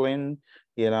struggling,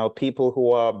 people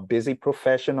who are busy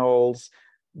professionals?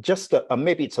 Just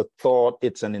maybe it's a thought,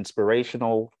 it's an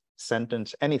inspirational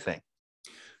sentence, anything.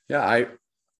 Yeah,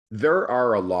 there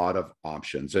are a lot of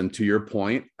options. And to your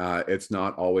point, it's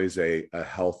not always a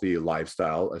healthy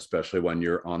lifestyle, especially when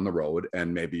you're on the road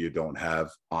and maybe you don't have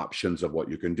options of what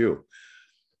you can do.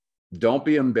 Don't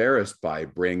be embarrassed by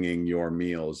bringing your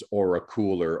meals or a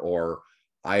cooler, or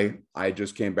I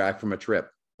just came back from a trip.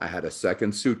 I had a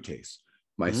second suitcase.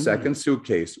 My second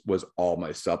suitcase was all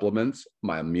my supplements,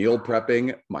 my meal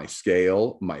prepping, my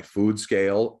scale, my food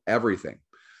scale, everything.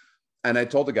 And I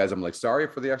told the guys, I'm like, sorry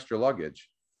for the extra luggage,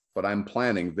 but I'm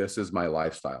planning, this is my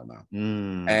lifestyle now.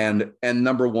 And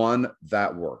number one,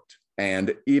 that worked.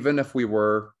 And even if we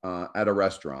were at a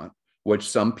restaurant, which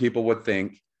some people would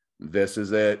think, this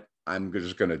is it, I'm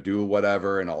just going to do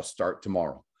whatever and I'll start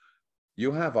tomorrow.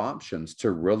 You have options to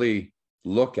really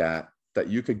look at that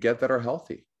you could get that are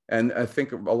healthy. And I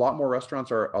think a lot more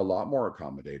restaurants are a lot more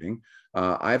accommodating.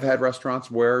 I've had restaurants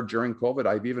where during COVID,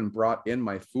 I've even brought in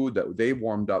my food that they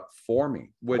warmed up for me,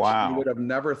 which you would have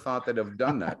never thought that have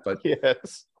done that. But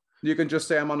yes, you can just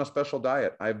say, I'm on a special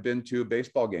diet. I've been to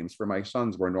baseball games for my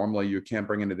sons where normally you can't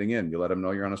bring anything in. You let them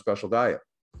know you're on a special diet.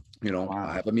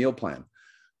 I have a meal plan.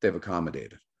 They've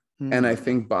accommodated. And I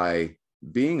think by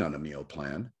being on a meal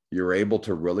plan, you're able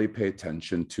to really pay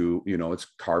attention to, it's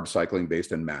carb cycling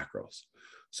based in macros.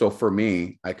 So for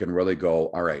me, I can really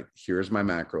go, all right, here's my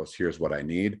macros. Here's what I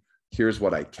need. Here's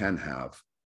what I can have.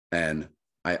 And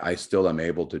I still am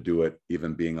able to do it,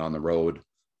 even being on the road,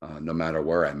 no matter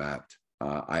where I'm at.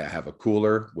 I have a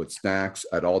cooler with snacks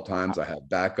at all times. I have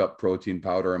backup protein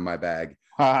powder in my bag.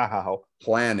 Wow.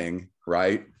 Planning,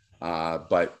 right?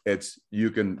 But you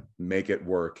can make it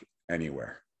work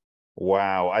anywhere.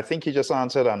 Wow. I think you just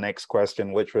answered our next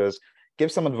question, which was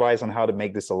give some advice on how to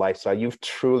make this a lifestyle. You've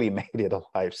truly made it a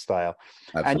lifestyle.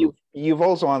 Absolutely. And you've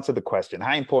also answered the question,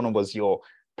 how important was your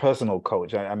personal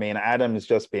coach? I mean, Adam has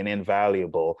just been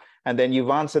invaluable. And then you've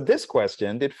answered this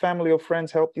question, did family or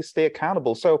friends help you stay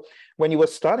accountable? So when you were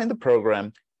starting the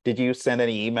program, did you send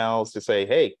any emails to say,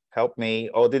 hey, help me?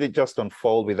 Or did it just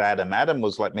unfold with Adam? Adam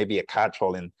was like maybe a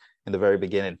catch-all in the very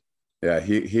beginning. Yeah,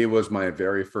 he was my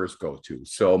very first go-to.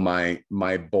 So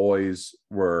my boys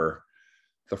were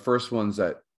the first ones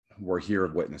that were here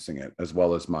witnessing it, as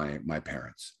well as my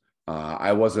parents.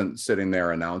 I wasn't sitting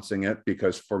there announcing it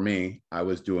because for me, I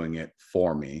was doing it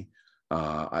for me.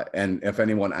 And if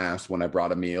anyone asked when I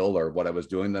brought a meal or what I was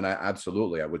doing, then I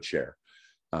would share.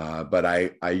 But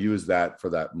I used that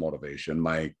for that motivation.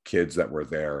 My kids that were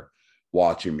there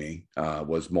watching me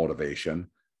was motivation,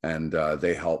 and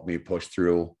they helped me push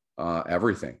through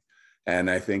everything. And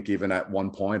I think even at one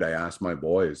point, I asked my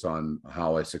boys on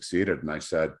how I succeeded. And I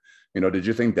said, did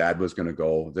you think Dad was going to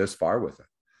go this far with it?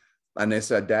 And they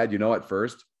said, Dad, at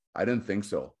first, I didn't think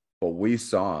so. But we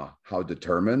saw how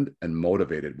determined and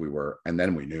motivated we were. And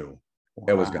then we knew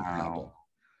it was going to happen.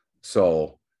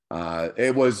 So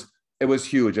it was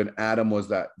huge. And Adam was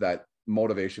that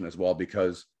motivation as well,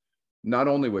 because not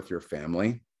only with your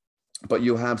family, but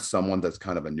you have someone that's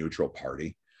kind of a neutral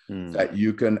party that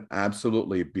you can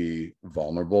absolutely be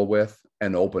vulnerable with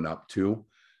and open up to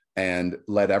and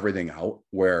let everything out,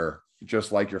 where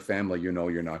just like your family, you're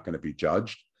not going to be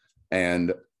judged.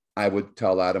 And I would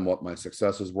tell Adam what my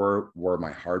successes were, where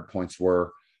my hard points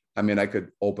were. I mean, I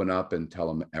could open up and tell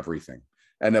him everything.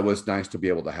 And it was nice to be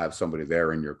able to have somebody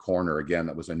there in your corner, again,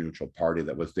 that was a neutral party,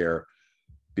 that was there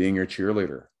being your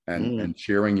cheerleader and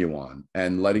cheering you on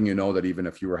and letting you know that even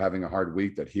if you were having a hard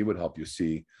week, that he would help you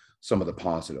see some of the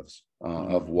positives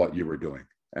of what you were doing.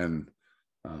 And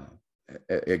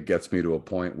it gets me to a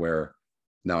point where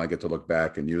now I get to look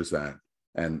back and use that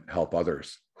and help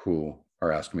others who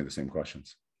are asking me the same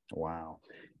questions. Wow.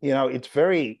 It's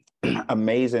very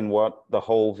amazing what the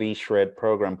whole V-Shred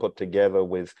program put together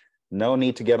with no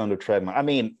need to get on the treadmill. I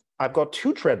mean, I've got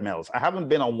 2 treadmills. I haven't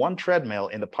been on one treadmill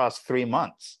in the past 3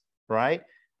 months, right?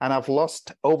 And I've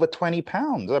lost over 20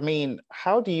 pounds. I mean,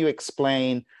 how do you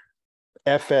explain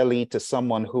FLE to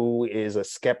someone who is a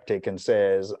skeptic and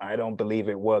says, I don't believe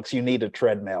it works, you need a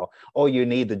treadmill or you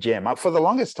need the gym? For the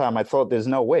longest time, I thought there's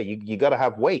no way. You got to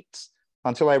have weights,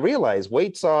 until I realized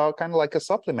weights are kind of like a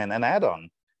supplement, an add-on,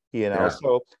 Yeah.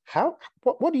 So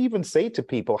what do you even say to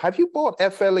people? Have you bought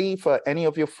FLE for any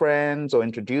of your friends, or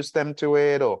introduced them to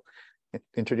it, or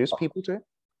introduce people to it?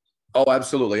 Oh,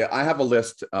 absolutely. I have a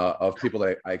list of people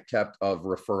that I kept of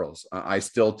referrals. I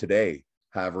still today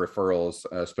have referrals,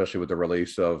 especially with the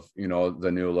release of,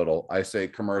 the new little, I say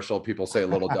commercial, people say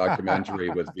little documentary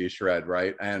with V-Shred,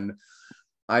 right? And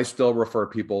I still refer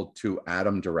people to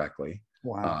Adam directly.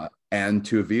 Wow. And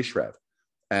to V-Shred.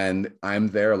 And I'm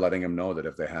there letting them know that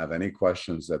if they have any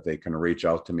questions, that they can reach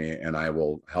out to me, and I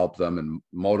will help them and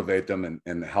motivate them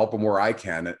and help them where I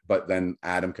can. But then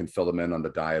Adam can fill them in on the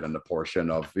diet and the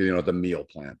portion of, the meal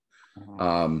plan.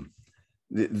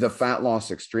 The fat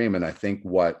loss extreme. And I think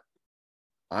what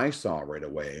I saw right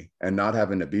away, and not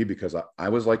having to be, because I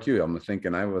was like you, I'm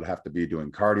thinking I would have to be doing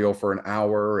cardio for an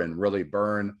hour and really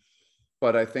burn.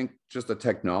 But I think just the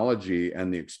technology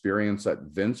and the experience that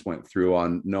Vince went through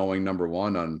on knowing, number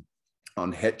one, on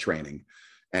HIIT training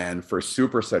and for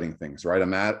supersetting things, right? A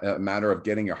matter of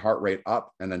getting your heart rate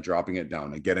up and then dropping it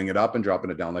down and getting it up and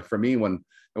dropping it down. Like for me, when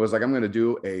it was like, I'm going to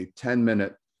do a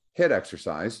 10-minute HIIT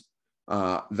exercise,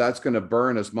 that's going to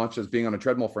burn as much as being on a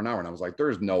treadmill for an hour. And I was like,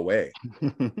 there's no way.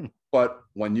 But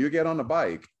when you get on a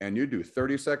bike and you do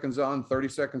 30 seconds on, 30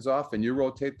 seconds off, and you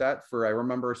rotate that for, I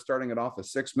remember starting it off at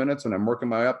 6 minutes and I'm working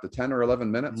my way up to 10 or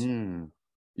 11 minutes,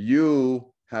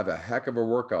 you have a heck of a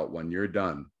workout when you're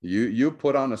done. You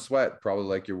put on a sweat, probably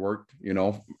like you worked,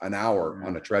 an hour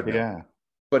on a treadmill. Yeah.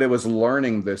 But it was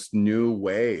learning this new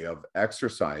way of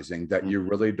exercising that you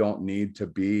really don't need to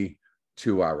be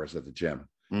 2 hours at the gym.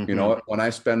 When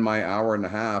I spend my hour and a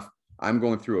half, I'm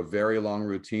going through a very long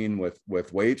routine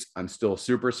with weights. I'm still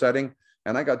supersetting,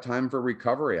 and I got time for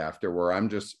recovery after, where I'm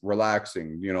just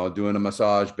relaxing, doing a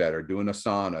massage bed or doing a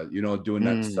sauna, doing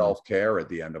that self-care at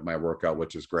the end of my workout,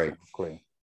 which is great. Exactly.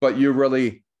 But you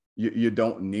really, you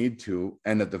don't need to.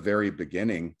 And at the very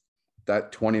beginning,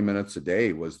 that 20 minutes a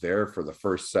day was there for the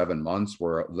first 7 months,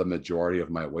 where the majority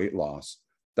of my weight loss,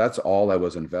 that's all I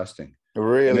was investing.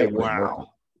 Really? Wow.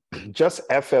 Just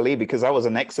FLE, because that was the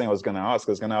next thing I was going to ask.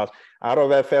 I was going to ask, out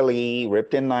of FLE,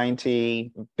 Ripped in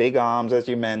 90, big arms, as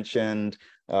you mentioned,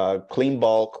 clean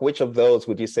bulk, which of those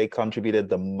would you say contributed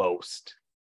the most?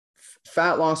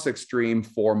 Fat loss extreme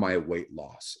for my weight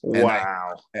loss.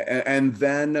 Wow. And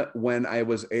then when I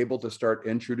was able to start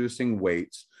introducing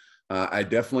weights, I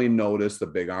definitely noticed the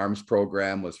big arms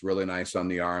program was really nice on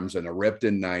the arms, and a Ripped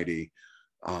in 90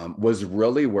 was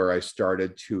really where I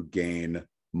started to gain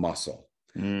muscle.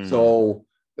 So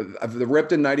the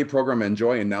Ripped in 90 program I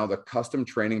enjoy, and now the custom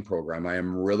training program, I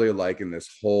am really liking this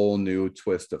whole new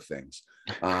twist of things.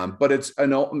 But I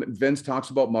know Vince talks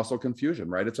about muscle confusion,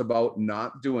 right? It's about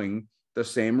not doing the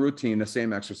same routine, the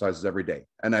same exercises every day.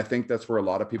 And I think that's where a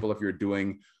lot of people, if you're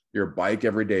doing your bike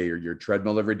every day or your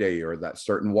treadmill every day or that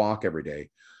certain walk every day,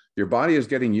 your body is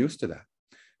getting used to that.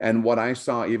 And what I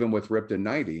saw even with Ripped in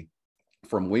 90,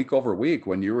 from week over week,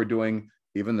 when you were doing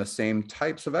even the same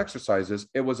types of exercises,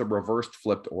 it was a reversed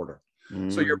flipped order.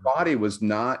 So your body was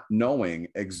not knowing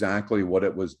exactly what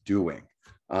it was doing.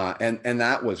 And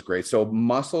that was great. So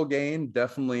muscle gain,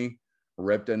 definitely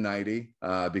ripped and nighty,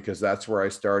 because that's where I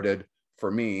started,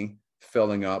 for me,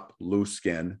 filling up loose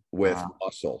skin with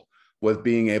muscle, with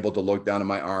being able to look down at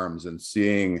my arms and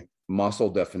seeing muscle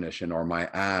definition or my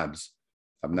abs.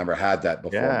 I've never had that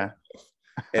before. Yeah.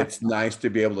 It's nice to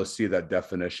be able to see that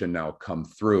definition now come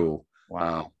through.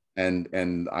 Wow.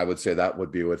 And I would say that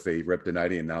would be with the ripped and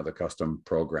nighty and now the custom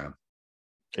program.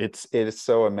 It is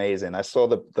so amazing. I saw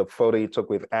the photo you took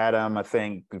with Adam. I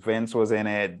think Vince was in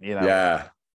it. You know, Yeah.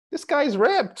 This guy's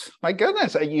ripped. My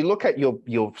goodness. You look at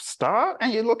your start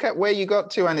and you look at where you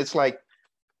got to, and it's like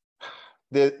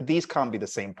these can't be the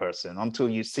same person until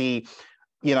you see,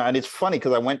 you know. And it's funny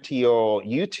because I went to your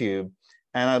YouTube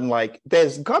and I'm like,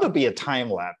 there's got to be a time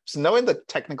lapse. Knowing the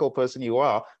technical person you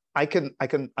are, I can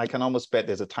almost bet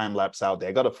there's a time lapse out there.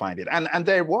 I got to find it, and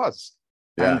there was.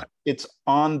 Yeah. And it's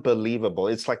unbelievable.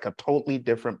 It's like a totally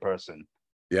different person.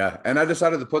 Yeah. And I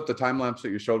decided to put the time lapse that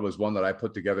you showed was one that I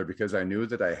put together because I knew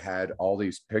that I had all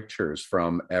these pictures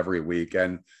from every week.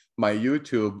 And my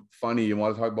YouTube, funny, you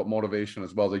want to talk about motivation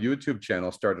as well. The YouTube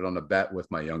channel started on a bet with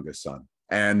my youngest son.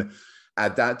 And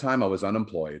at that time I was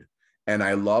unemployed. And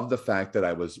I love the fact that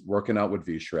I was working out with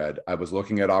VShred. I was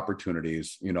looking at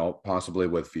opportunities, you know, possibly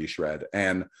with VShred.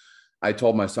 And I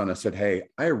told my son, I said, hey,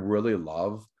 I really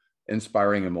love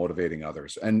inspiring and motivating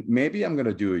others. And maybe I'm going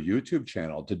to do a YouTube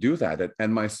channel to do that.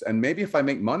 And maybe if I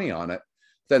make money on it,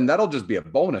 then that'll just be a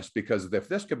bonus, because if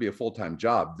this could be a full-time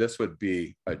job, this would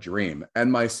be a dream. And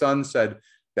my son said,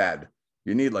 Dad,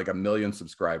 you need like 1 million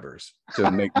subscribers to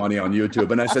make money on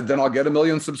YouTube. And I said, then I'll get 1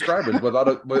 million subscribers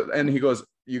and he goes,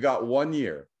 you got 1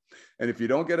 year. And if you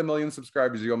don't get 1 million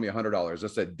subscribers, you owe me $100. I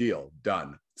said, deal,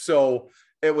 done. So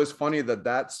it was funny that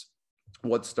that's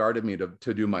what started me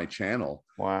to do my channel.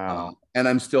 Wow. And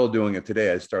I'm still doing it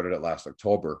today. I started it last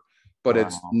October, but Wow.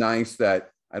 It's nice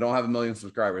that I don't have 1 million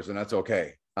subscribers, and that's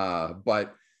okay.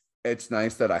 But it's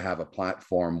nice that I have a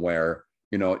platform where,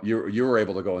 you know, you were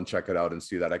able to go and check it out and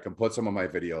see that I can put some of my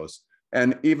videos.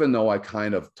 And even though I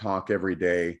kind of talk every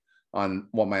day on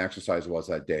what my exercise was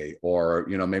that day, or,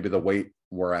 you know, maybe the weight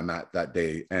where I'm at that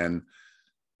day, and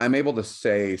I'm able to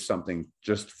say something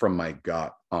just from my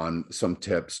gut on some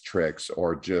tips, tricks,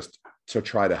 or just to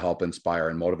try to help inspire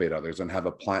and motivate others, and have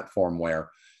a platform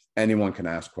where anyone can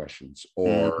ask questions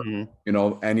or, you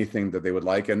know, anything that they would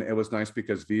like. And it was nice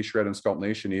because VShred and Sculpt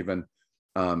Nation even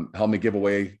helped me give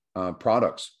away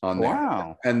products on there.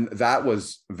 Wow. And that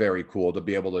was very cool to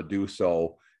be able to do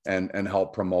so and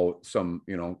help promote some,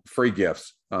 you know, free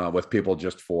gifts with people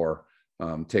just for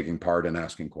taking part and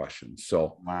asking questions.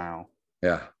 So, wow.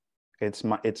 Yeah.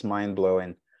 It's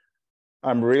mind-blowing.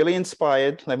 I'm really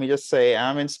inspired. Let me just say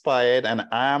I'm inspired, and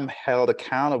I'm held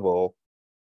accountable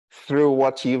through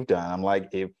what you've done. I'm like,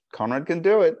 if Conrad can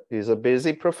do it, he's a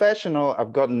busy professional,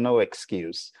 I've got no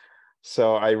excuse.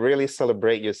 So I really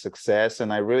celebrate your success,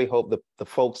 and I really hope the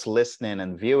folks listening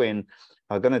and viewing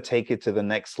are going to take it to the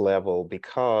next level,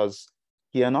 because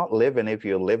you're not living if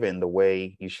you're living the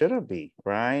way you should be,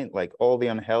 right? Like all the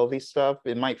unhealthy stuff,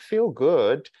 it might feel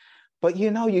good, but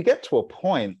you know, you get to a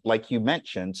point, like you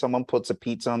mentioned, someone puts a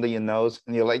pizza under your nose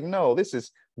and you're like, no, this is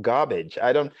garbage.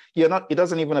 It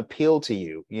doesn't even appeal to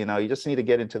you. You know, you just need to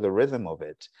get into the rhythm of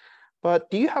it. But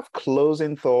do you have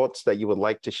closing thoughts that you would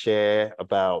like to share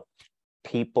about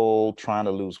people trying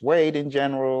to lose weight in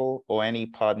general, or any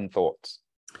parting thoughts?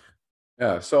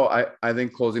 Yeah. So I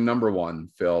think closing number one,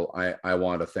 Phil, I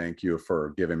want to thank you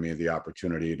for giving me the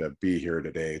opportunity to be here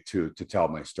today to tell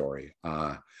my story.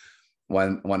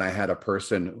 When I had a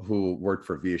person who worked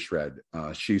for VShred,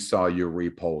 she saw you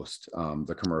repost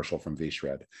the commercial from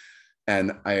VShred,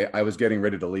 and I was getting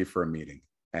ready to leave for a meeting,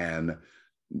 and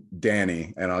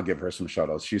Danny, and I'll give her some shout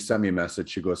outs, she sent me a message.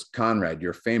 She goes, Conrad,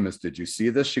 you're famous. Did you see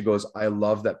this? She goes, I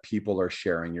love that people are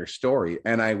sharing your story.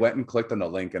 And I went and clicked on the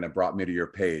link, and it brought me to your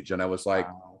page. And I was like,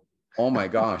 wow. Oh my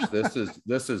gosh,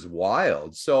 this is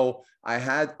wild. So I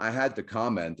had to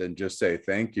comment and just say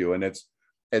thank you. And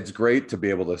it's great to be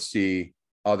able to see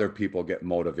other people get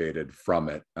motivated from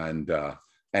it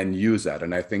and use that.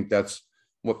 And I think that's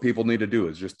what people need to do,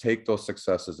 is just take those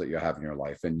successes that you have in your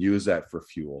life and use that for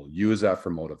fuel, use that for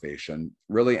motivation,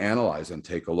 really analyze and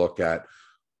take a look at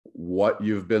what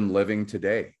you've been living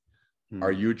today.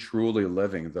 Are you truly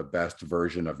living the best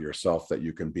version of yourself that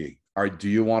you can be? Or do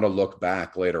you want to look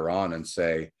back later on and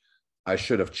say, I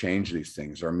should have changed these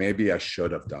things, or maybe I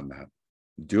should have done that?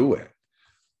 Do it.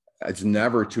 It's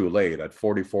never too late. At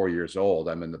 44 years old,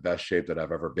 I'm in the best shape that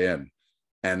I've ever been.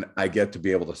 And I get to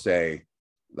be able to say,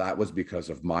 that was because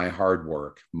of my hard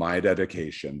work, my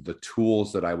dedication, the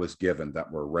tools that I was given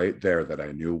that were right there that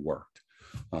I knew worked.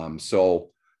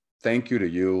 So thank you to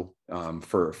you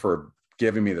for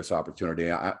giving me this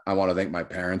opportunity. I want to thank my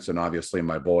parents and obviously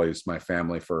my boys, my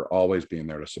family, for always being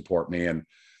there to support me,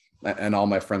 and all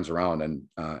my friends around, and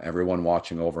everyone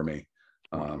watching over me.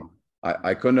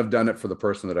 I couldn't have done it for the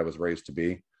person that I was raised to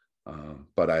be.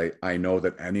 But I know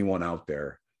that anyone out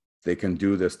there, they can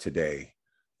do this today.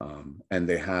 And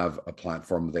they have a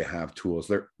platform, they have tools.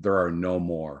 There are no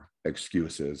more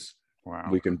excuses. Wow.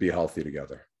 We can be healthy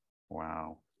together.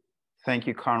 Wow. Thank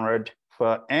you, Conrad.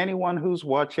 For anyone who's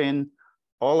watching,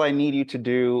 all I need you to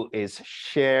do is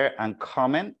share and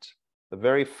comment. The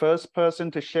very first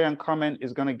person to share and comment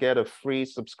is going to get a free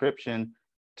subscription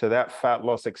to that Fat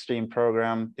Loss Extreme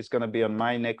program. It's going to be on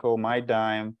my nickel, my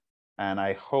dime. And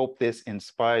I hope this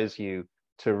inspires you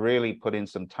to really put in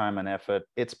some time and effort.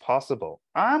 It's possible.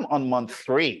 I'm on month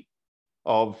 3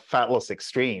 of Fat Loss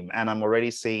Extreme, and I'm already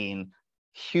seeing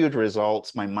huge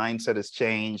results. My mindset has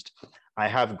changed. I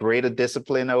have greater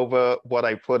discipline over what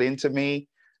I put into me,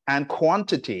 and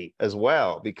quantity as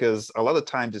well, because a lot of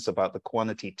times it's about the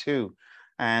quantity too.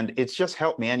 And it's just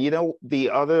helped me. And you know, the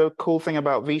other cool thing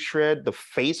about V-Shred, the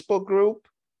Facebook group,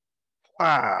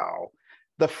 wow.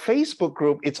 The Facebook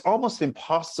group, it's almost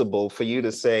impossible for you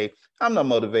to say, I'm not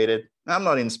motivated, I'm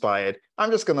not inspired,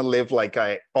 I'm just gonna live like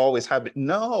I always have been.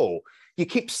 No, you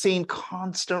keep seeing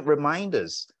constant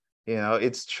reminders. You know,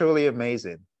 it's truly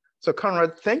amazing. So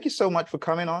Conrad, thank you so much for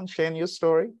coming on, sharing your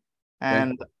story.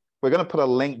 And we're gonna put a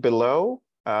link below.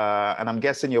 And I'm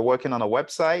guessing you're working on a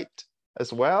website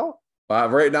as well?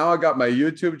 Right now I got my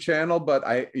YouTube channel, but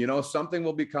something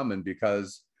will be coming,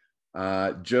 because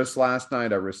just last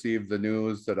night I received the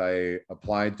news that I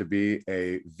applied to be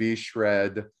a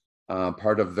V-Shred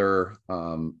part of their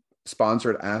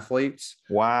sponsored athletes.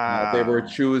 Wow. They were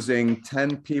choosing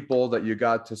 10 people that you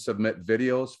got to submit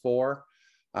videos for.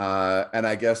 And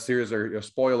I guess here's a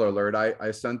spoiler alert.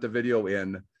 I sent the video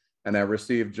in, and I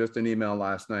received just an email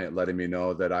last night letting me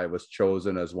know that I was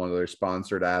chosen as one of their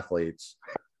sponsored athletes.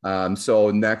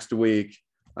 So next week,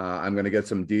 I'm going to get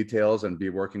some details and be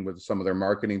working with some of their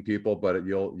marketing people, but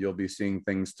you'll be seeing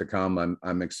things to come.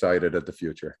 I'm excited at the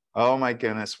future. Oh my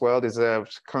goodness, well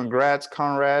deserved. Congrats,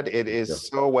 Conrad. It is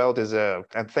so well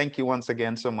deserved. And thank you once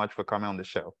again so much for coming on the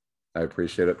show. I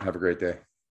appreciate it. Have a great day.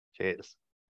 Cheers.